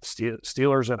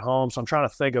 Steelers at home. So I'm trying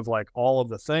to think of like all of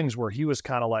the things where he was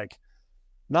kind of like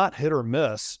not hit or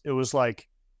miss. It was like,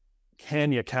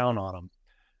 can you count on him?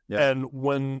 Yeah. And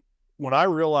when I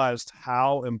realized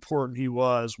how important he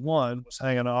was, one was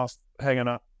hanging up,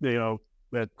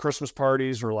 at Christmas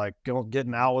parties or like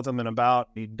getting out with him and about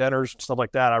eating dinners and stuff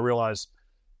like that, I realized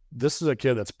this is a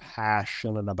kid that's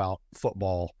passionate about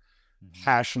football,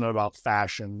 passionate about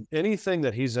fashion. Anything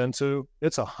that he's into,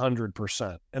 it's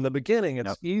 100%. In the beginning,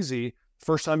 it's easy.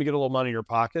 First time you get a little money in your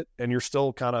pocket and you're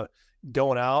still kind of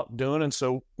going out doing. And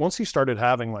so once he started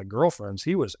having like girlfriends,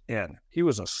 he was in. He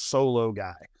was a solo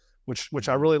guy, which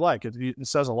I really like. It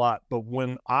says a lot. But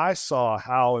when I saw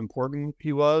how important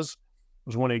he was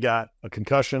when he got a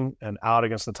concussion and out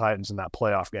against the Titans in that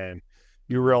playoff game.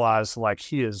 You realize like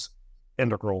he is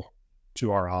integral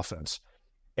to our offense.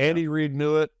 Andy Reid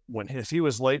knew it. If he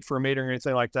was late for a meeting or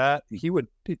anything like that, he would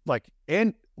like.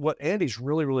 And what Andy's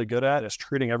really, really good at is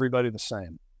treating everybody the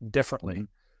same, differently.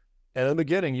 And in the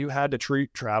beginning, you had to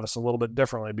treat Travis a little bit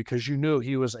differently because you knew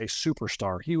he was a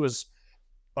superstar. He was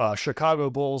Chicago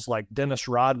Bulls like Dennis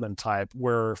Rodman type,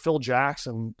 where Phil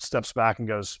Jackson steps back and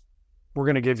goes, we're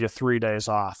going to give you 3 days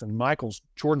off. And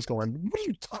Jordan's going, what are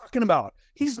you talking about?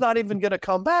 He's not even going to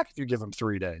come back if you give him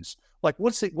 3 days. Like,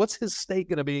 what's his stake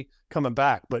going to be coming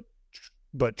back?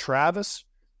 But Travis,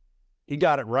 he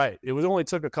got it right. It only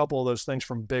took a couple of those things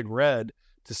from Big Red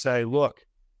to say, look,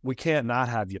 we can't not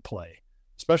have you play,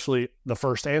 especially the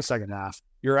first and second half.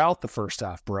 You're out the first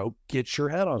half, bro. Get your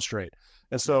head on straight.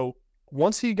 And so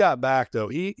once he got back, though,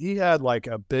 he had like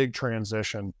a big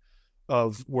transition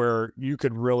of where you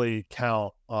could really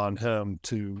count on him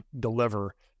to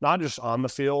deliver, not just on the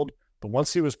field, but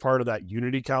once he was part of that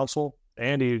unity council,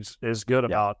 Andy is good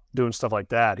about doing stuff like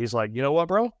that. He's like, you know what,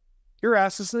 bro? Your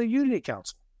ass is in the unity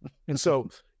council. And so,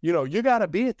 you got to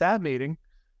be at that meeting.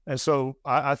 And so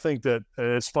I think that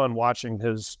it's fun watching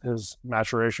his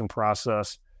maturation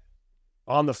process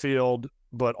on the field,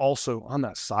 but also on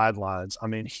that sidelines. I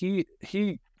mean, he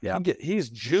Yeah. He's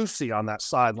juicy on that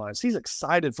sidelines. He's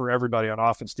excited for everybody on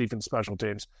offense, defense, special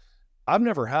teams. I've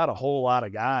never had a whole lot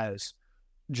of guys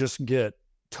just get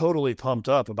totally pumped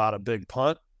up about a big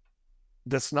punt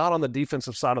that's not on the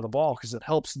defensive side of the ball, because it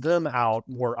helps them out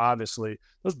more. Obviously,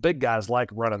 those big guys like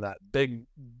running that big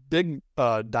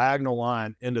diagonal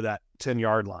line into that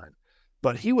 10-yard line.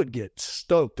 But he would get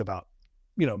stoked about,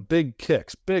 big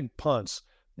kicks, big punts,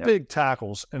 big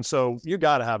tackles. And so you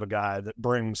got to have a guy that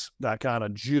brings that kind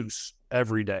of juice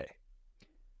every day.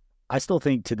 I still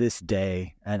think to this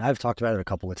day, and I've talked about it a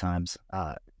couple of times,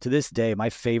 to this day,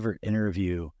 my favorite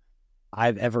interview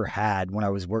I've ever had when I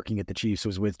was working at the Chiefs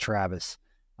was with Travis.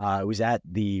 It was at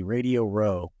the Radio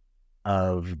Row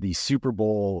of the Super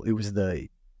Bowl. It was the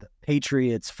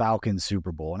Patriots-Falcons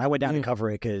Super Bowl. And I went down to cover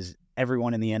it because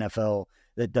everyone in the NFL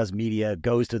that does media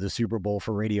goes to the Super Bowl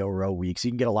for Radio Row week. So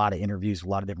you can get a lot of interviews with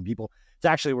a lot of different people. It's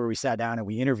actually where we sat down and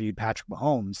we interviewed Patrick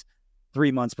Mahomes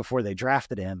 3 months before they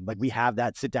drafted him. Like, we have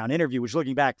that sit-down interview, which,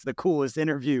 looking back, to the coolest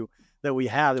interview that we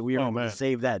have, that we were able to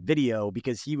save that video,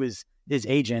 because his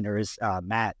agent, or his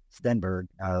Matt Stenberg,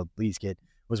 Lee's kid,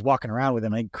 was walking around with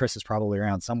him. I think Chris is probably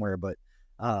around somewhere, but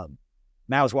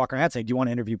Matt was walking around saying, "Do you want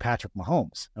to interview Patrick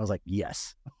Mahomes?" I was like,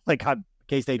 "Yes." Like, I'm a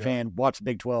K-State fan, watch the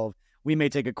Big 12. We may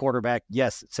take a quarterback.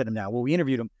 Yes, sit him down. Well, we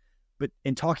interviewed him. But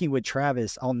in talking with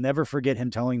Travis, I'll never forget him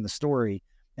telling the story.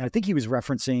 And I think he was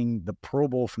referencing the Pro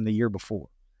Bowl from the year before.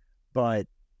 But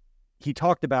he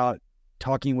talked about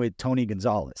talking with Tony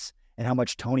Gonzalez and how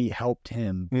much Tony helped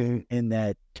him, in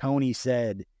that Tony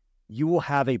said, you will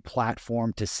have a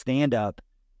platform to stand up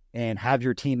and have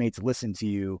your teammates listen to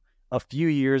you a few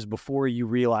years before you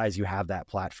realize you have that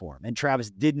platform. And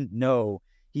Travis didn't know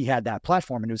he had that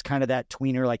platform. And it was kind of that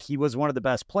tweener, like, he was one of the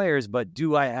best players, but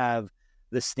do I have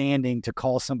the standing to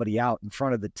call somebody out in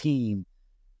front of the team?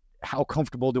 How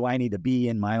comfortable do I need to be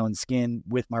in my own skin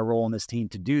with my role in this team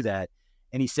to do that?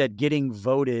 And he said getting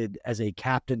voted as a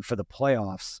captain for the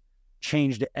playoffs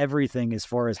changed everything as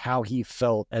far as how he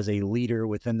felt as a leader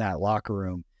within that locker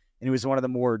room. And it was one of the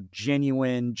more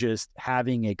genuine, just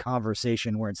having a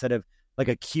conversation where, instead of like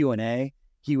a Q&A,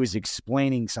 he was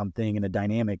explaining something in a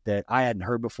dynamic that I hadn't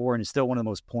heard before. And it's still one of the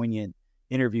most poignant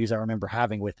interviews I remember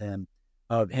having with him,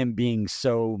 of him being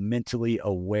so mentally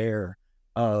aware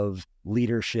of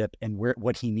leadership and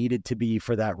what he needed to be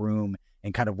for that room,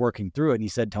 and kind of working through it. And he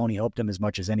said Tony helped him as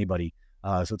much as anybody.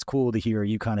 So it's cool to hear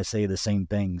you kind of say the same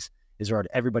things.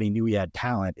 Everybody knew he had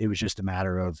talent. It was just a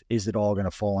matter of, is it all going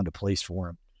to fall into place for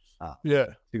him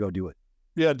to go do it?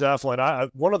 Yeah, definitely.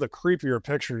 One of the creepier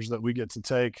pictures that we get to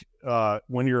take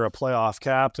when you're a playoff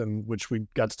captain, which we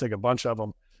got to take a bunch of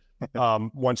them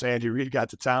once Andy Reid got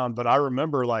to town. But I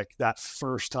remember, like, that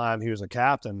first time he was a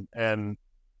captain, and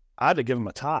I had to give him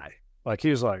a tie. Like, he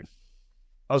was like,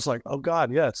 I was like, oh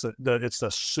God, yeah, it's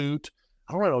the suit.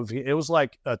 I don't know if it was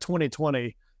like a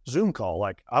 2020 Zoom call.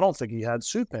 Like, I don't think he had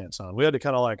suit pants on. We had to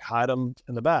kind of like hide him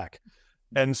in the back.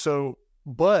 And so,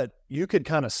 but you could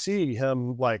kind of see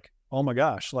him, like, oh my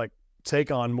gosh, like,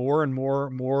 take on more and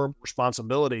more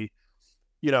responsibility,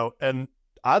 and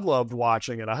I loved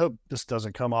watching, and I hope this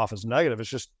doesn't come off as negative, it's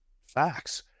just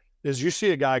facts, is you see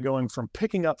a guy going from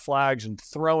picking up flags and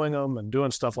throwing them and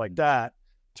doing stuff like that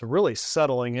to really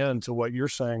settling into what you're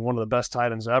saying, one of the best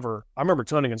tight ends ever. I remember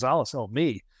Tony Gonzalez helped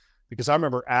me, because I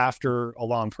remember after a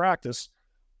long practice,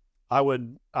 I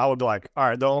would be like, all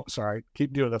right,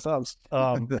 keep doing the thumbs.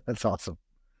 That's awesome.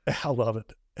 I love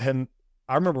it. And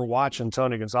I remember watching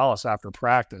Tony Gonzalez after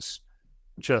practice,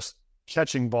 just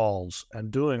catching balls and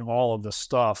doing all of the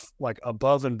stuff, like,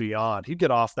 above and beyond. He'd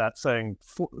get off that thing,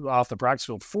 off the practice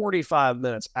field 45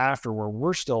 minutes after, where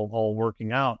we're still all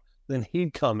working out. Then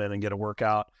he'd come in and get a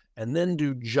workout, and then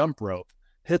do jump rope,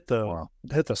 hit the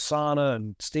sauna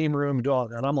and steam room, and do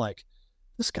all. And I'm like,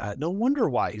 this guy, no wonder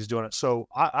why he's doing it. So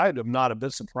I am not a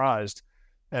bit surprised.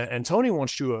 And Tony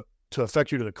wants you to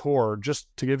affect you to the core. Just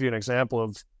to give you an example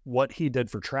of what he did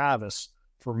for Travis,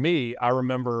 for me, I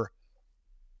remember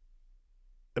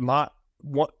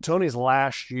Tony's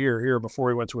last year here before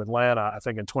he went to Atlanta, I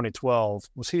think in 2012,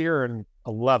 was he here in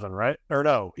 11, right? Or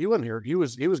no, he wasn't here. He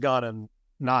was gone in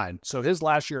 9. So his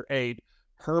last year, 8.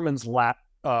 Herm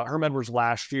Edwards'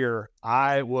 last year,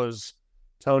 I was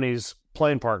Tony's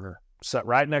plane partner, sat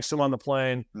right next to him on the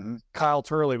plane. Mm-hmm. Kyle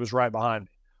Turley was right behind me.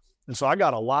 And so I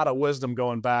got a lot of wisdom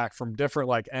going back from different,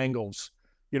 like, angles,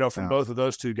 from both of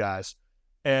those two guys.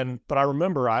 But I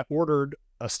remember I ordered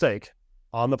a steak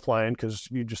on the plane, because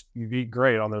you eat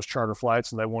great on those charter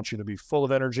flights, and they want you to be full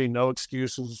of energy, no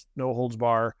excuses, no holds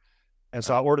bar. And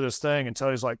so I ordered this thing, and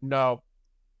Tony's like, no,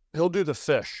 he'll do the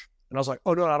fish. And I was like,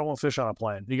 oh, no, I don't want fish on a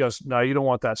plane. He goes, no, you don't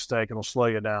want that steak. It'll slow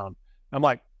you down. I'm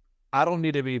like, I don't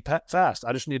need to be fast.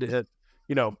 I just need to hit,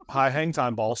 high hang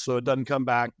time balls so it doesn't come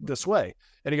back this way.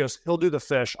 And he goes, he'll do the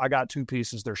fish. I got 2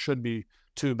 pieces. There should be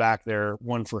 2 back there,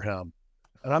 1 for him.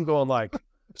 And I'm going like,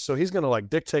 so he's going to like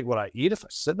dictate what I eat if I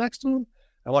sit next to him?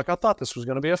 And like, I thought this was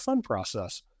going to be a fun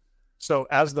process. So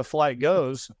as the flight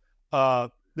goes, they're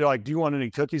like, do you want any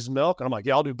cookies and milk? And I'm like,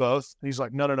 yeah, I'll do both. And he's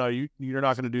like, no, you're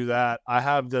not going to do that. I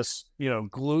have this,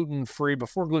 gluten-free,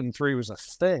 before gluten-free was a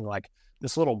thing, like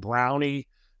this little brownie,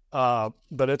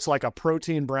 but it's like a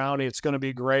protein brownie. It's going to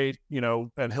be great,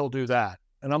 and he'll do that.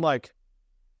 And I'm like,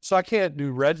 so I can't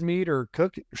do red meat or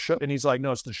cookie. And he's like,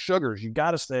 no, it's the sugars. You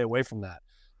got to stay away from that.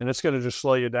 And it's going to just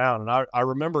slow you down. And I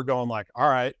remember going like, all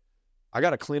right, I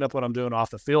got to clean up what I'm doing off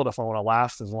the field if I want to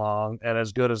last as long and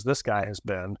as good as this guy has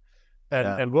been.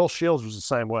 And Will Shields was the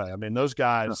same way. I mean, those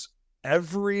guys,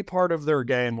 every part of their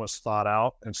game was thought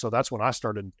out. And so that's when I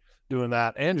started doing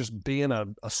that and just being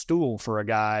a stool for a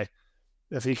guy.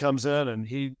 If he comes in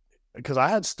and because I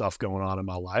had stuff going on in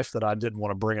my life that I didn't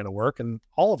want to bring into work, and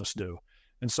all of us do.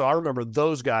 And so I remember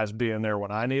those guys being there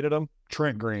when I needed them.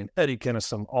 Trent Green, Eddie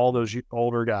Kennison, all those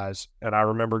older guys. And I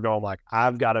remember going like,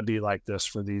 I've got to be like this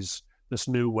for this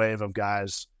new wave of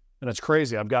guys. And it's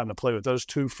crazy. I've gotten to play with those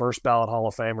 2 first ballot Hall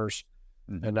of Famers.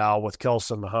 And now with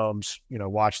Kelce and Mahomes,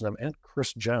 watching them, and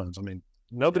Chris Jones. I mean,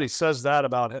 nobody says that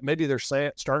about him. Maybe they're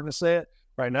starting to say it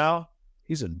right now.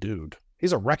 He's a dude.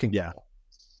 He's a wrecking ball.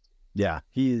 Yeah,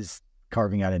 he is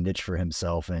carving out a niche for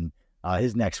himself, and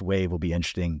his next wave will be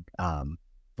interesting.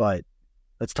 But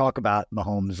let's talk about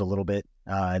Mahomes a little bit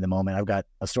in the moment. I've got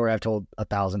a story I've told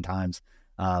 1,000 times,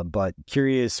 but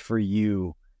curious for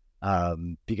you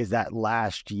because that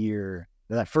last year,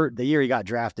 the year he got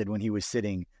drafted when he was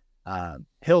sitting,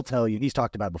 he'll tell you, he's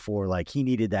talked about before, like he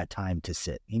needed that time to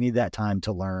sit. He needed that time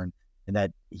to learn, and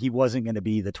that he wasn't going to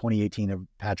be the 2018 of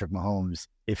Patrick Mahomes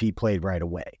if he played right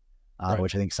away,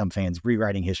 which I think some fans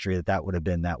rewriting history that would have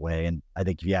been that way. And I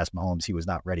think if you ask Mahomes, he was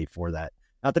not ready for that.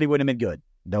 Not that he wouldn't have been good.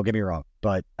 Don't get me wrong,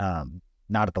 but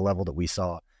not at the level that we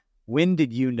saw. When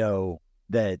did you know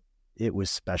that it was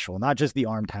special? Not just the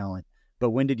arm talent,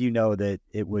 but when did you know that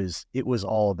it was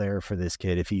all there for this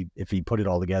kid if he put it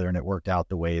all together and it worked out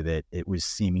the way that it was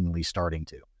seemingly starting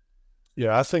to?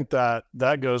 Yeah, I think that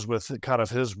goes with kind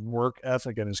of his work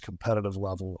ethic and his competitive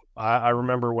level. I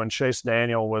remember when Chase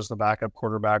Daniel was the backup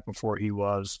quarterback before he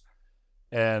was,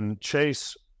 and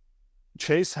Chase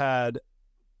had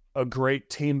a great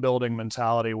team building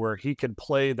mentality where he could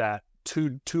play that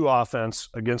two offense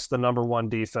against the number 1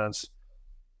 defense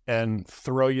and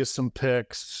throw you some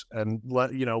picks and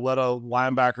let a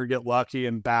linebacker get lucky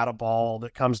and bat a ball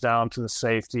that comes down to the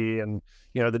safety, and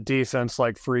the defense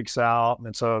like freaks out, and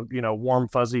it's a warm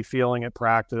fuzzy feeling at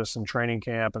practice and training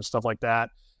camp and stuff like that.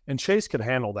 And Chase could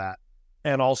handle that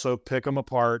and also pick them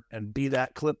apart and be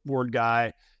that clipboard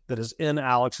guy that is in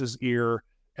Alex's ear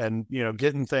and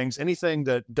getting anything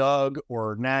that Doug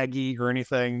or Nagy or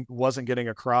anything wasn't getting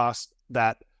across,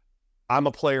 that I'm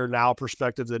a player now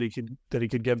perspective that he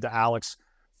could give to Alex.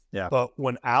 Yeah. But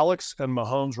when Alex and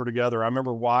Mahomes were together, I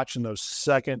remember watching those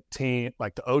second team,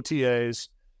 like the OTAs,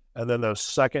 and then those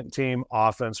second team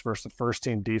offense versus the first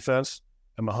team defense,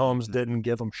 and Mahomes didn't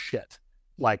give them shit,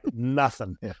 like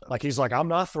nothing. Yeah. Like he's like, I'm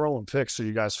not throwing picks so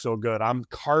you guys feel good. I'm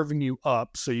carving you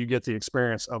up so you get the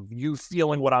experience of you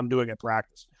feeling what I'm doing at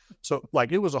practice. So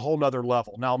like it was a whole nother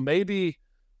level. Now maybe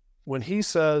when he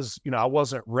says, I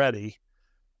wasn't ready,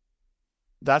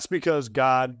 that's because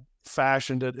God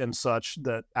fashioned it in such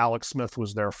that Alex Smith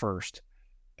was there first.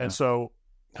 And so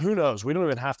who knows? We don't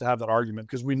even have to have that argument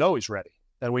because we know he's ready.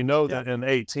 And we know that in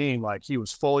 18, like he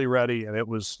was fully ready, and it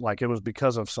was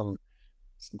because of some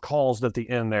calls at the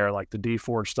end there, like the D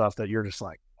Ford stuff that you're just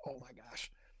like, oh my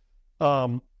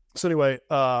gosh. So anyway,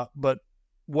 but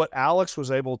what Alex was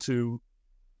able to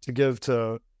give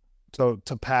to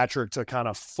Patrick to kind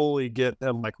of fully get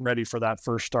him like ready for that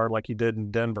first start, like he did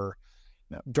in Denver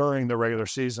during the regular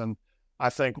season, I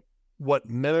think what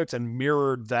mimicked and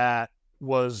mirrored that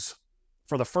was,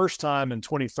 for the first time in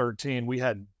 2013, we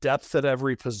had depth at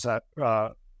every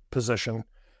position.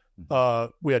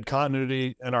 We had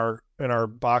continuity in our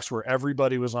box where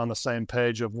everybody was on the same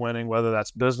page of winning, whether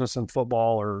that's business and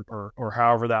football or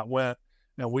however that went.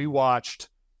 And we watched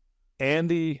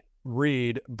Andy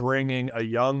Reid bringing a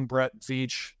young Brett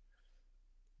Veach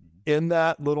in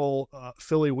that little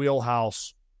Philly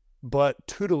wheelhouse, but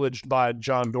tutelaged by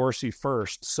John Dorsey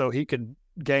first, so he could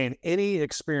gain any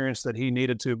experience that he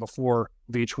needed to before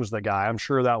Veach was the guy. I'm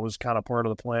sure that was kind of part of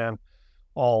the plan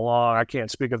all along. I can't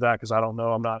speak of that because I don't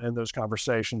know. I'm not in those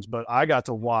conversations, but I got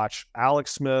to watch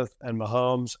Alex Smith and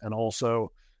Mahomes and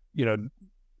also,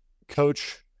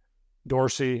 coach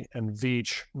Dorsey and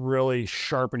Veach really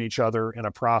sharpen each other in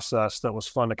a process that was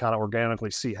fun to kind of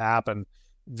organically see happen.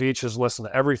 Veach has listened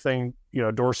to everything,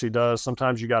 Dorsey does.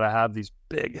 Sometimes you got to have these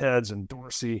big heads, and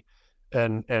Dorsey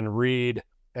and Reid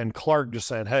and Clark just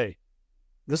saying, hey,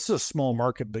 this is a small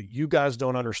market, but you guys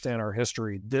don't understand our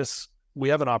history. We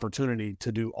have an opportunity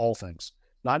to do all things,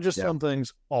 not just some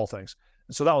things, all things.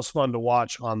 And so that was fun to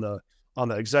watch on the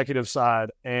executive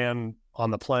side and on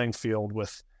the playing field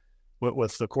with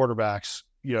the quarterbacks,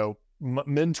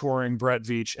 mentoring Brett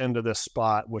Veach into this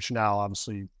spot, which now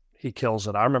obviously he kills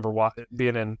it. I remember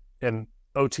being in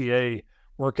OTA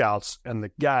workouts, and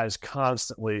the guy's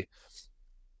constantly,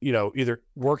 either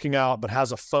working out but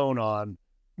has a phone on,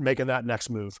 making that next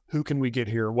move. Who can we get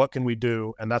here? What can we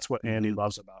do? And that's what Andy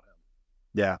loves about him.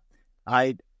 Yeah,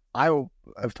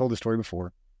 I've told the story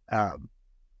before,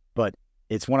 but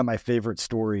it's one of my favorite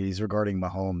stories regarding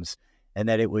Mahomes, and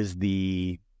that it was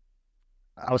I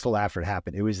was told after it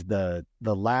happened, it was the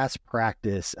last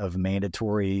practice of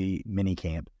mandatory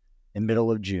minicamp in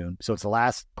middle of June. So it's the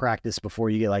last practice before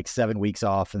you get like 7 weeks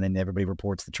off, and then everybody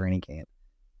reports the training camp.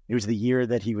 It was the year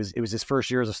that it was his first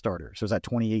year as a starter. So it was that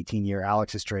 2018 year.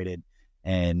 Alex is traded,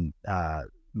 and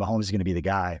Mahomes is going to be the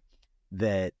guy.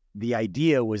 That the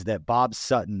idea was that Bob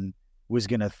Sutton was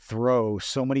going to throw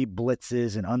so many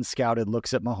blitzes and unscouted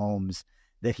looks at Mahomes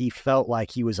that he felt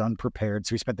like he was unprepared.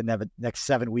 So he spent the next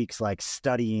 7 weeks like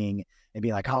studying and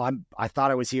being like, I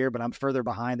thought I was here, but I'm further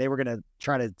behind. They were going to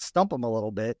try to stump him a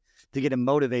little bit to get him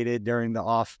motivated during the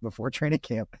off before training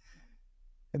camp.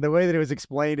 And the way that it was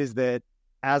explained is that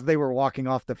as they were walking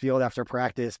off the field after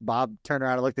practice, Bob turned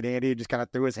around and looked at Andy and just kind of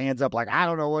threw his hands up like, I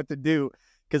don't know what to do,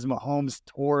 because Mahomes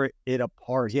tore it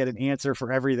apart. He had an answer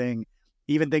for everything,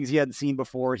 even things he hadn't seen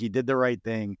before. He did the right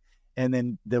thing. And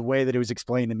then the way that it was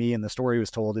explained to me and the story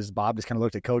was told is Bob just kind of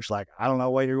looked at Coach like, I don't know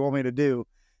what you want me to do.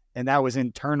 And that was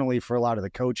internally for a lot of the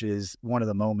coaches one of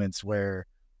the moments where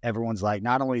everyone's like,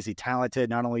 not only is he talented,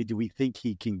 not only do we think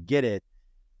he can get it,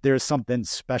 there's something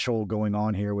special going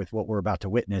on here with what we're about to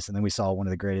witness. And then we saw one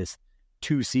of the greatest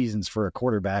 2 seasons for a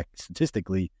quarterback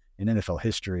statistically in NFL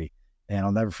history. And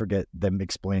I'll never forget them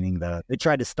explaining they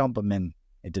tried to stump him and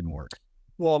it didn't work.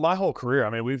 Well, my whole career, I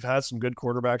mean, we've had some good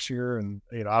quarterbacks here, and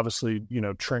obviously,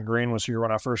 Trent Green was here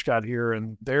when I first got here,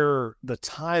 and the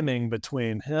timing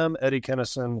between him, Eddie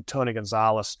Kennison, Tony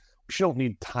Gonzalez. You don't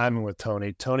need timing with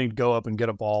Tony. Tony'd go up and get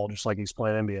a ball just like he's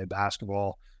playing NBA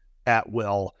basketball at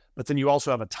will. But then you also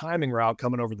have a timing route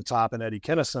coming over the top in Eddie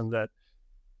Kennison that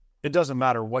it doesn't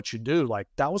matter what you do. Like,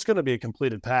 that was going to be a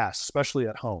completed pass, especially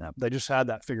at home. They just had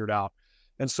that figured out.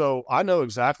 And so I know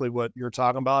exactly what you're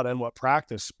talking about and what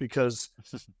practice, because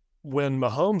when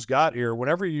Mahomes got here,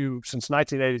 since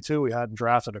 1982, we hadn't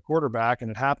drafted a quarterback, and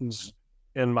it happens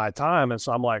in my time. And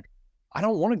so I'm like, I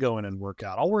don't want to go in and work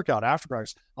out. I'll work out after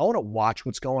practice. I want to watch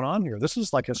what's going on here. This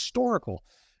is like historical.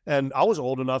 And I was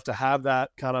old enough to have that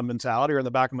kind of mentality or in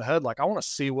the back of my head, like, I want to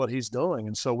see what he's doing.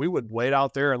 And so we would wait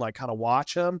out there and like kind of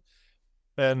watch him.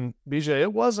 And BJ,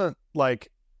 it wasn't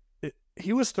like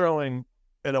he was throwing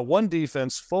in a one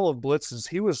defense full of blitzes.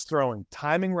 He was throwing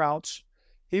timing routes.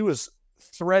 He was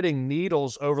threading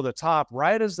needles over the top.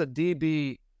 Right as the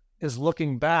DB is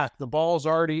looking back, the ball's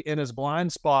already in his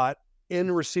blind spot in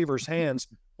the receiver's hands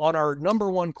on our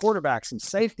number one quarterbacks and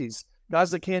safeties,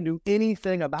 guys that can't do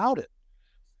anything about it.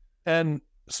 And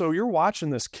so you're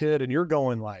watching this kid and you're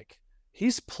going like,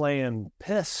 he's playing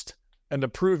pissed and to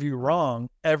prove you wrong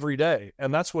every day.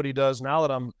 And that's what he does now that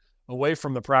I'm away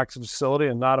from the practice facility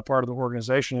and not a part of the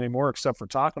organization anymore, except for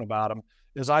talking about him,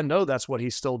 is I know that's what he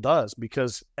still does,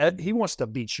 because he wants to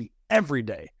beat you every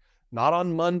day, not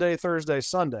on Monday, Thursday,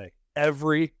 Sunday,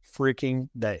 every freaking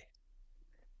day.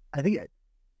 I think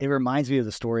it reminds me of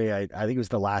the story. I think it was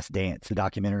The Last Dance, the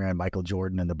documentary on Michael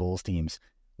Jordan and the Bulls teams,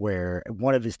 where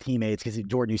one of his teammates, because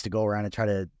Jordan used to go around and try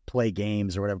to play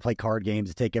games or whatever, play card games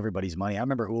to take everybody's money. I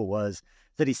remember who it was.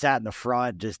 Said he sat in the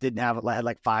front, just didn't have it, had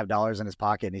like $5 in his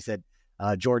pocket. And he said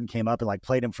Jordan came up and like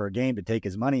played him for a game to take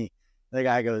his money. The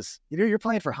guy goes, you're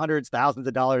playing for hundreds, thousands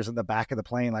of dollars in the back of the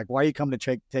plane. Like, why are you coming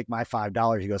to take my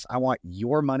 $5? He goes, I want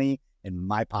your money in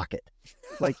my pocket.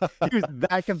 Like, he was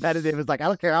that competitive. It's like, I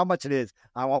don't care how much it is.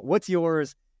 I want what's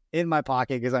yours in my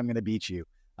pocket because I'm going to beat you.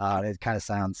 It kind of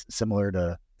sounds similar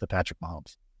to Patrick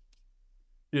Mahomes.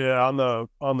 Yeah, on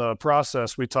the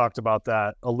process, we talked about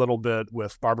that a little bit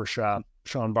with Barbershop,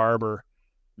 Sean Barber.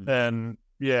 And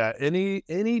yeah,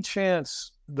 any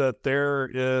chance that there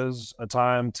is a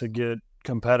time to get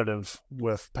competitive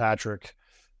with Patrick,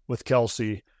 with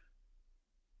Kelsey,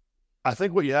 I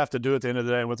think what you have to do at the end of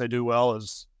the day and what they do well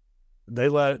is they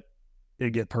let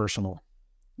it get personal.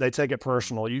 they take it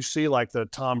personal. You see like the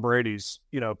Tom Brady's,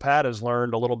 Pat has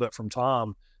learned a little bit from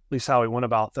Tom, at least how he went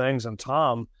about things. And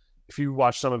Tom, if you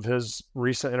watch some of his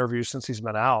recent interviews since he's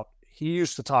been out, he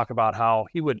used to talk about how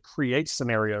he would create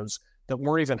scenarios that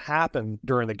weren't even happen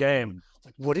during the game.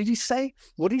 Like, what did he say?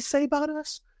 What did he say about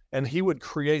us? And he would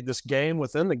create this game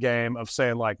within the game of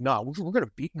saying like, no, we're going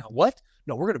to beat. No, what?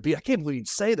 No, we're going to beat. I can't believe he'd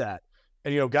say that.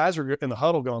 And, guys are in the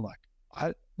huddle going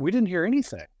like, we didn't hear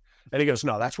anything. And he goes,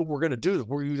 no, that's what we're going to do.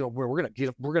 We're going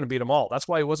to beat them all. That's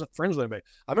why he wasn't friends with anybody.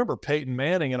 I remember Peyton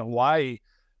Manning in Hawaii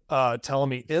telling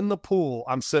me in the pool,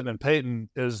 I'm sitting, and Peyton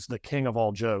is the king of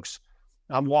all jokes.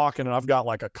 I'm walking and I've got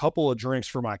like a couple of drinks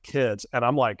for my kids. And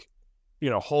I'm like,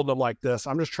 holding them like this.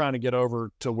 I'm just trying to get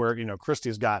over to where,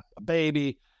 Christy's got a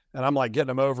baby, and I'm like getting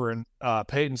them over. And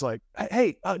Peyton's like,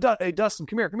 hey, Dustin,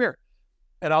 come here.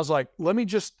 And I was like,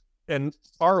 and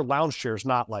our lounge chair is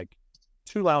not like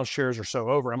 2 lounge chairs or so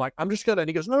over. I'm like, I'm just gonna, and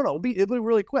he goes, no, it'll be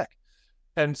really quick.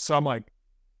 And so I'm like,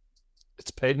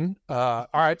 it's Peyton. All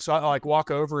right. So I like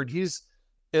walk over, and he's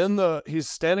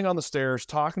standing on the stairs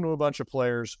talking to a bunch of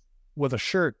players with a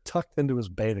shirt tucked into his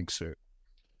bathing suit,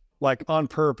 like on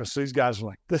purpose. So these guys are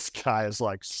like, this guy is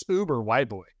like uber white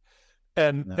boy.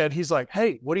 And he's like,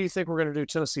 hey, what do you think we're going to do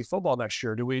Tennessee football next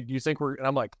year? Do you think and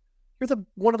I'm like, you're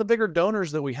one of the bigger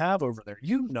donors that we have over there.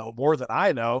 You know more than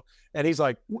I know. And he's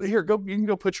like, here, you can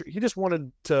go he just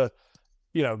wanted to,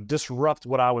 disrupt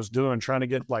what I was doing, trying to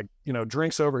get like,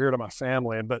 drinks over here to my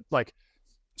family. But like,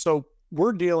 so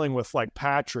we're dealing with like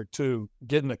Patrick too,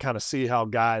 getting to kind of see how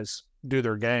guys do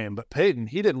their game. But Peyton,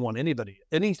 he didn't want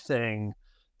anything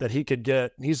that he could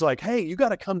get. He's like, hey, you got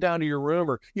to come down to your room,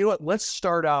 or you know what, let's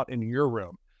start out in your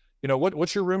room.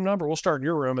 What's your room number? We'll start in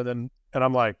your room. And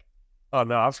I'm like, oh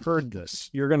no, I've heard this.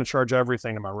 You're going to charge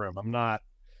everything in my room.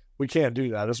 We can't do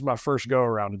that. This is my first go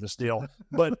around of this deal.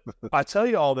 But I tell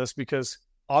you all this because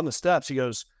on the steps, he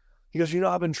goes,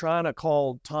 I've been trying to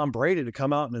call Tom Brady to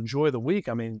come out and enjoy the week.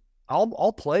 I mean,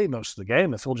 I'll play most of the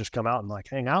game if he'll just come out and like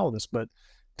hang out with us. But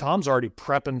Tom's already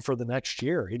prepping for the next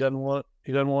year. He doesn't want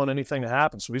anything to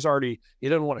happen. So he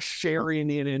doesn't want to share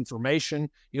any information.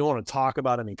 He don't want to talk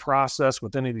about any process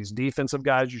with any of these defensive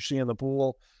guys you see in the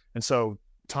pool. And so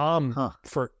Tom,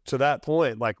 to that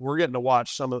point, like we're getting to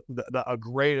watch some of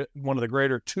one of the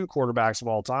greater 2 quarterbacks of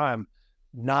all time,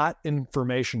 not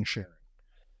information sharing.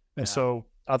 And so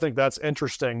I think that's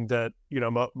interesting that,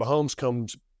 Mahomes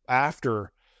comes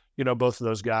after, both of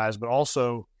those guys, but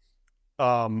also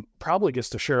probably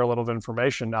gets to share a little of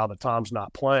information now that Tom's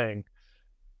not playing.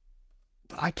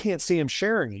 But I can't see him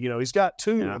sharing it. He's got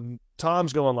 2, and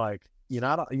Tom's going like,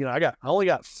 I only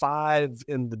got 5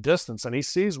 in the distance, and he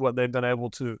sees what they've been able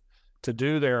to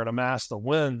do there and amass the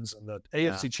wins and the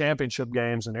AFC championship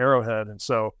games in Arrowhead. And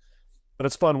so, but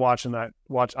it's fun watching that.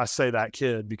 I say that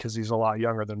kid because he's a lot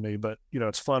younger than me, but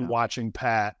it's fun watching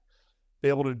Pat be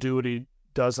able to do what he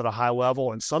does at a high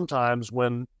level. And sometimes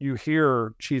when you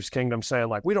hear Chiefs Kingdom saying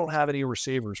like, we don't have any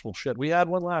receivers, well, shit, we had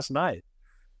one last night.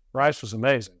 Rice was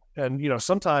amazing. And,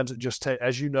 sometimes it just takes,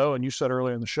 as and you said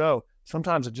earlier in the show,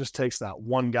 sometimes it just takes that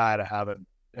one guy to have an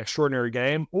extraordinary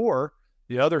game, or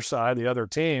the other side, the other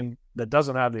team that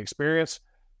doesn't have the experience,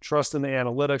 trust in the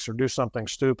analytics or do something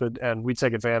stupid, and we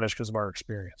take advantage because of our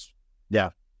experience. Yeah,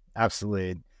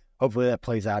 absolutely. Hopefully that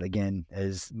plays out again,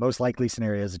 as most likely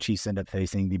scenarios the Chiefs end up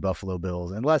facing the Buffalo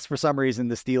Bills, unless for some reason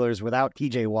the Steelers without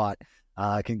TJ Watt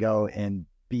can go and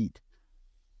beat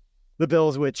the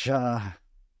Bills, which I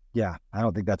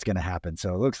don't think that's going to happen.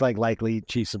 So it looks like likely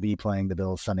Chiefs will be playing the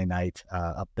Bills Sunday night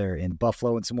up there in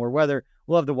Buffalo in some more weather.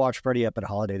 We'll have the watch party up at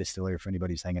Holiday Distillery for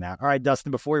anybody who's hanging out. All right,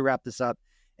 Dustin, before we wrap this up,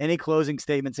 any closing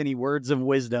statements, any words of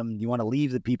wisdom you want to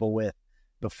leave the people with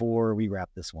before we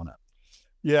wrap this one up?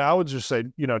 Yeah, I would just say,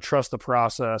 trust the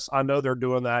process. I know they're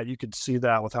doing that. You could see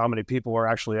that with how many people are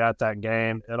actually at that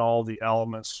game and all the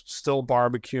elements, still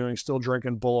barbecuing, still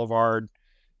drinking Boulevard,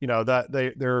 that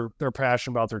they're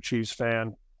passionate about their Chiefs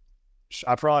fan.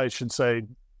 I probably should say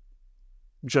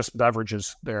just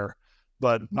beverages there,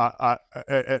 but I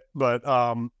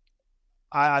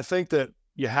think that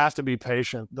you have to be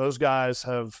patient. Those guys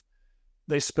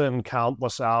they spend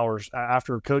countless hours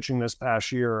after coaching this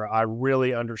past year. I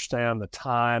really understand the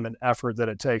time and effort that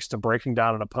it takes to breaking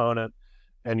down an opponent,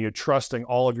 and you trusting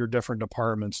all of your different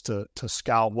departments to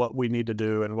scout what we need to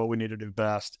do and what we need to do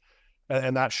best.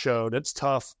 And that showed. It's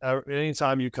tough.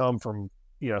 Anytime you come from,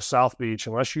 South Beach,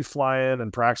 unless you fly in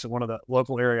and practice at one of the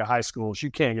local area high schools,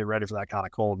 you can't get ready for that kind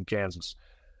of cold in Kansas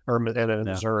or in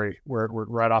Missouri, where we're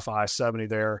right off of I-70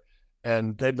 there.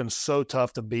 And they've been so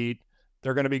tough to beat.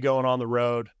 They're going to be going on the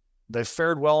road. They've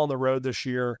fared well on the road this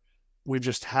year. We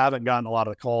just haven't gotten a lot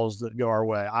of the calls that go our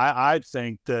way. I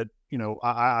think that,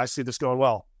 I see this going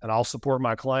well, and I'll support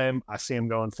my claim. I see him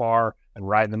going far and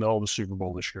right in the middle of the Super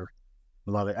Bowl this year.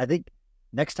 Love it. I think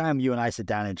next time you and I sit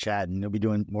down and chat, and you'll be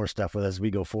doing more stuff with us as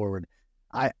we go forward,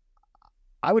 I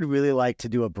would really like to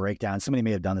do a breakdown. Somebody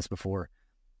may have done this before,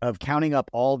 of counting up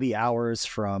all the hours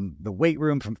from the weight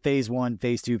room, from phase 1,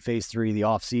 phase 2, phase 3, the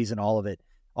off season, all of it,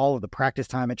 all of the practice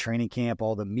time at training camp,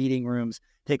 all the meeting rooms,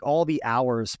 take all the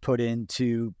hours put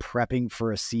into prepping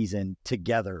for a season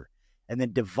together, and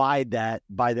then divide that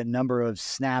by the number of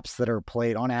snaps that are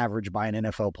played on average by an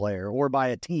NFL player or by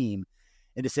a team.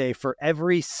 And to say, for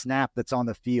every snap that's on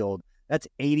the field, that's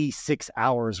 86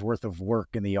 hours worth of work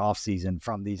in the offseason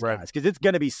from these guys. Because it's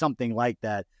going to be something like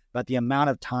that, about the amount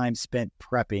of time spent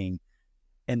prepping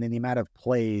and then the amount of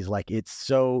plays. Like,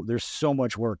 there's so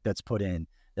much work that's put in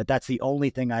that's the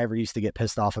only thing I ever used to get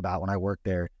pissed off about when I worked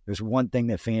there. There's one thing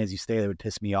that fans used to say that would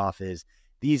piss me off is,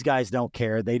 these guys don't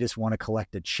care. They just want to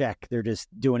collect a check. They're just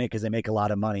doing it because they make a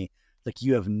lot of money. Like,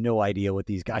 you have no idea what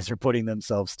these guys are putting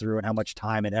themselves through and how much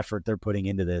time and effort they're putting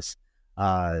into this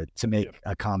to make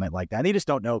a comment like that. And they just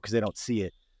don't know because they don't see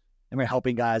it. And we're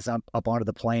helping guys up onto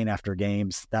the plane after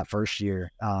games that first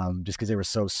year just because they were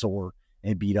so sore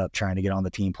and beat up trying to get on the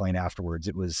team plane afterwards.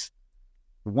 It was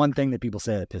one thing that people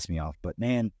say that pissed me off. But,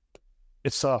 man,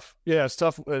 it's tough. Yeah, it's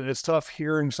tough. It's tough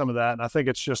hearing some of that. And I think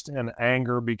it's just in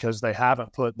anger because they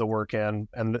haven't put the work in,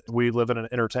 and we live in an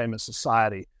entertainment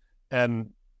society.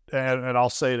 And I'll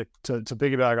say to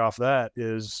piggyback off that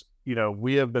is,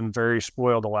 we have been very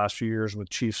spoiled the last few years with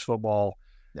Chiefs football.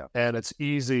 Yeah. And it's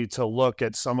easy to look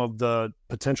at some of the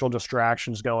potential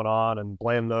distractions going on and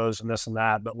blame those and this and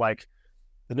that. But like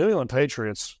the New England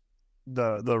Patriots,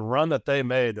 the run that they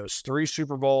made, those 3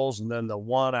 Super Bowls and then the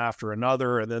one after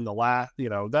another, and then the last,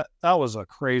 that was a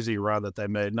crazy run that they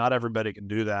made. Not everybody can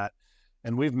do that.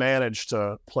 And we've managed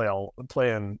to play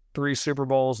in 3 Super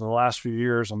Bowls in the last few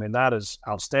years. I mean, that is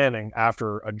outstanding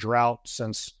after a drought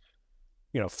since,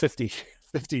 50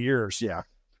 years. Yeah.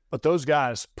 But those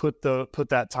guys put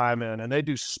that time in, and they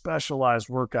do specialized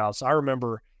workouts. I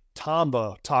remember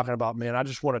Tamba talking about, man, I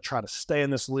just want to try to stay in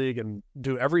this league and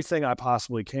do everything I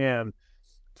possibly can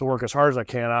to work as hard as I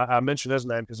can. I mentioned his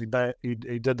name because he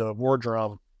did the war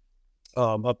drum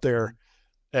up there,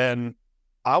 and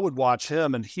I would watch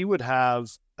him, and he would have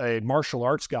a martial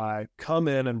arts guy come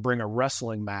in and bring a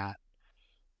wrestling mat,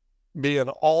 being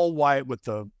all white with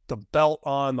the belt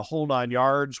on, the whole 9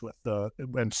 yards,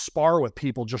 and spar with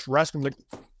people just wrestling.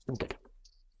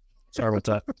 Sorry about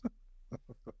that.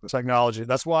 Technology.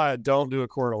 That's why I don't do a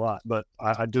court a lot, but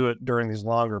I do it during these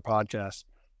longer podcasts.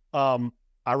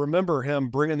 I remember him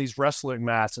bringing these wrestling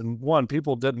mats, and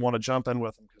people didn't want to jump in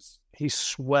with him because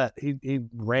he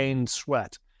rained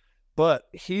sweat. But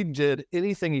he did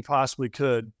anything he possibly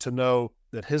could to know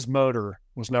that his motor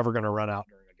was never going to run out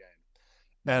during a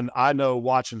game. And I know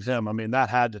watching him, I mean, that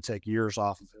had to take years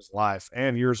off of his life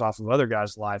and years off of other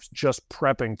guys' lives, just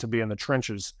prepping to be in the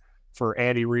trenches for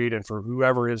Andy Reid and for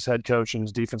whoever his head coach and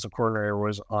his defensive coordinator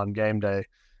was on game day.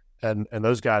 And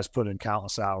those guys put in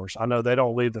countless hours. I know they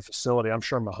don't leave the facility. I'm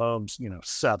sure Mahomes,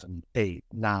 7, 8,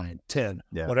 9, 10,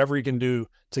 whatever he can do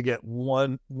to get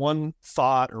one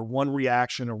thought or one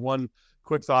reaction or one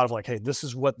quick thought of like, hey, this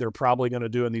is what they're probably going to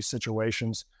do in these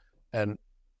situations. And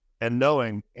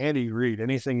knowing Andy Reid,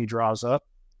 anything he draws up,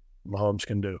 Mahomes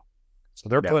can do. So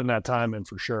they're putting that time in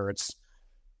for sure.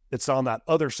 It's on that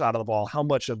other side of the ball, how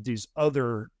much of these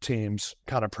other teams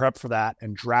kind of prep for that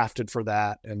and drafted for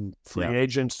that and free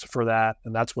agents for that.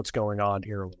 And that's what's going on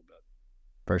here a little bit.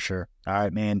 For sure. All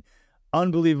right, man.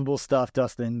 Unbelievable stuff,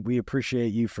 Dustin. We appreciate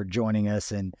you for joining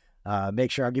us, and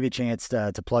make sure I'll give you a chance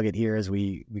to plug it here as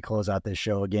we close out this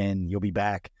show again. You'll be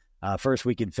back first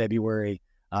week in February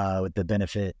with the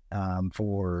benefit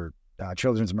for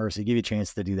Children's Mercy. Give you a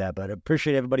chance to do that, but I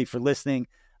appreciate everybody for listening.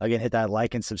 Again, hit that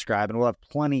like and subscribe, and we'll have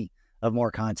plenty of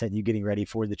more content you getting ready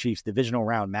for the Chiefs divisional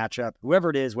round matchup. Whoever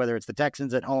it is, whether it's the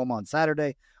Texans at home on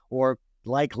Saturday or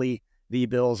likely the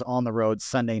Bills on the road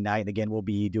Sunday night. And again, we'll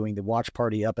be doing the watch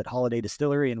party up at Holiday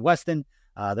Distillery in Weston.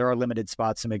 There are limited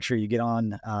spots, so make sure you get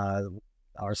on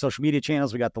our social media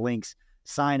channels. We got the links.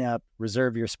 Sign up,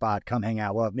 reserve your spot, come hang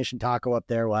out. We'll have Mission Taco up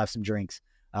there. We'll have some drinks.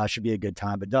 Should be a good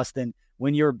time. But Dustin,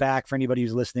 when you're back, for anybody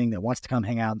who's listening that wants to come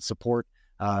hang out and support,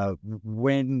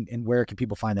 when and where can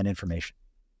people find that information?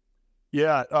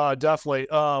 Yeah, definitely.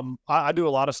 I do a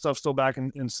lot of stuff still back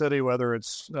in city, whether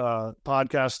it's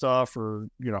podcast stuff or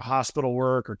hospital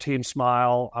work or Team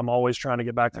Smile. I'm always trying to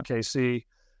get back to KC,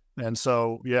 and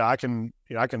so I can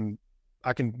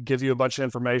give you a bunch of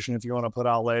information if you want to put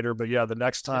out later. But the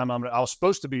next time I was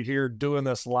supposed to be here doing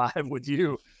this live with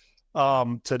you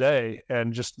today,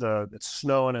 and just it's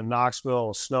snowing in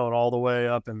Knoxville, it's snowing all the way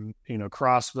up in,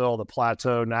 Crossville, the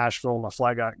Plateau, Nashville. My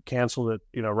flight got canceled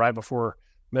at, right before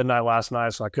midnight last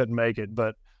night, so I couldn't make it,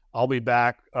 but I'll be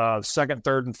back 2nd,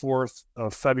 3rd, and 4th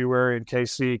of February in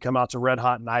KC. Come out to Red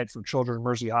Hot Night for Children's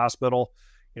Mercy Hospital.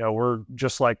 We're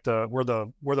just like we're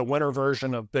the winter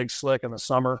version of Big Slick in the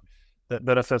summer that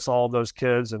benefits all of those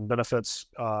kids and benefits,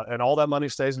 and all that money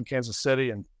stays in Kansas City,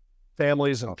 and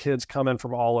families and kids come in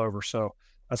from all over. So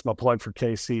that's my plug for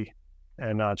KC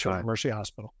and Children's Mercy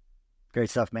Hospital. Great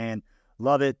stuff, man.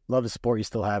 Love it. Love the support you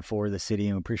still have for the city,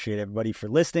 and appreciate everybody for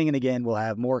listening. And again, we'll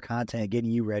have more content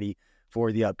getting you ready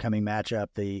for the upcoming matchup.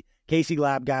 The KC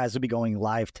Lab guys will be going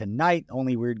live tonight.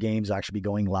 Only Weird Games will actually be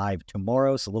going live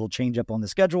tomorrow. So a little change up on the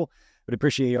schedule, but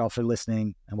appreciate you all for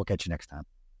listening, and we'll catch you next time.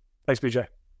 Thanks, BJ.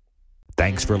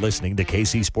 Thanks for listening to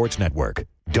KC Sports Network.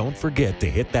 Don't forget to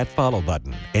hit that follow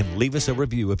button and leave us a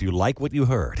review if you like what you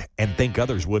heard and think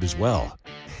others would as well.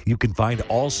 You can find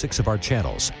all 6 of our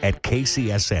channels at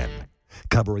KCSN,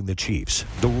 covering the Chiefs,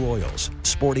 the Royals,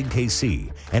 Sporting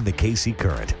KC, and the KC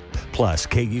Current, plus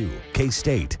KU,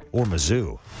 K-State, or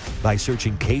Mizzou, by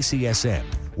searching KCSN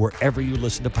wherever you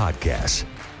listen to podcasts.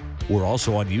 We're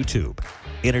also on YouTube.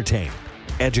 Entertain,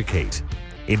 educate,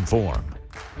 inform.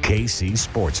 KC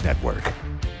Sports Network.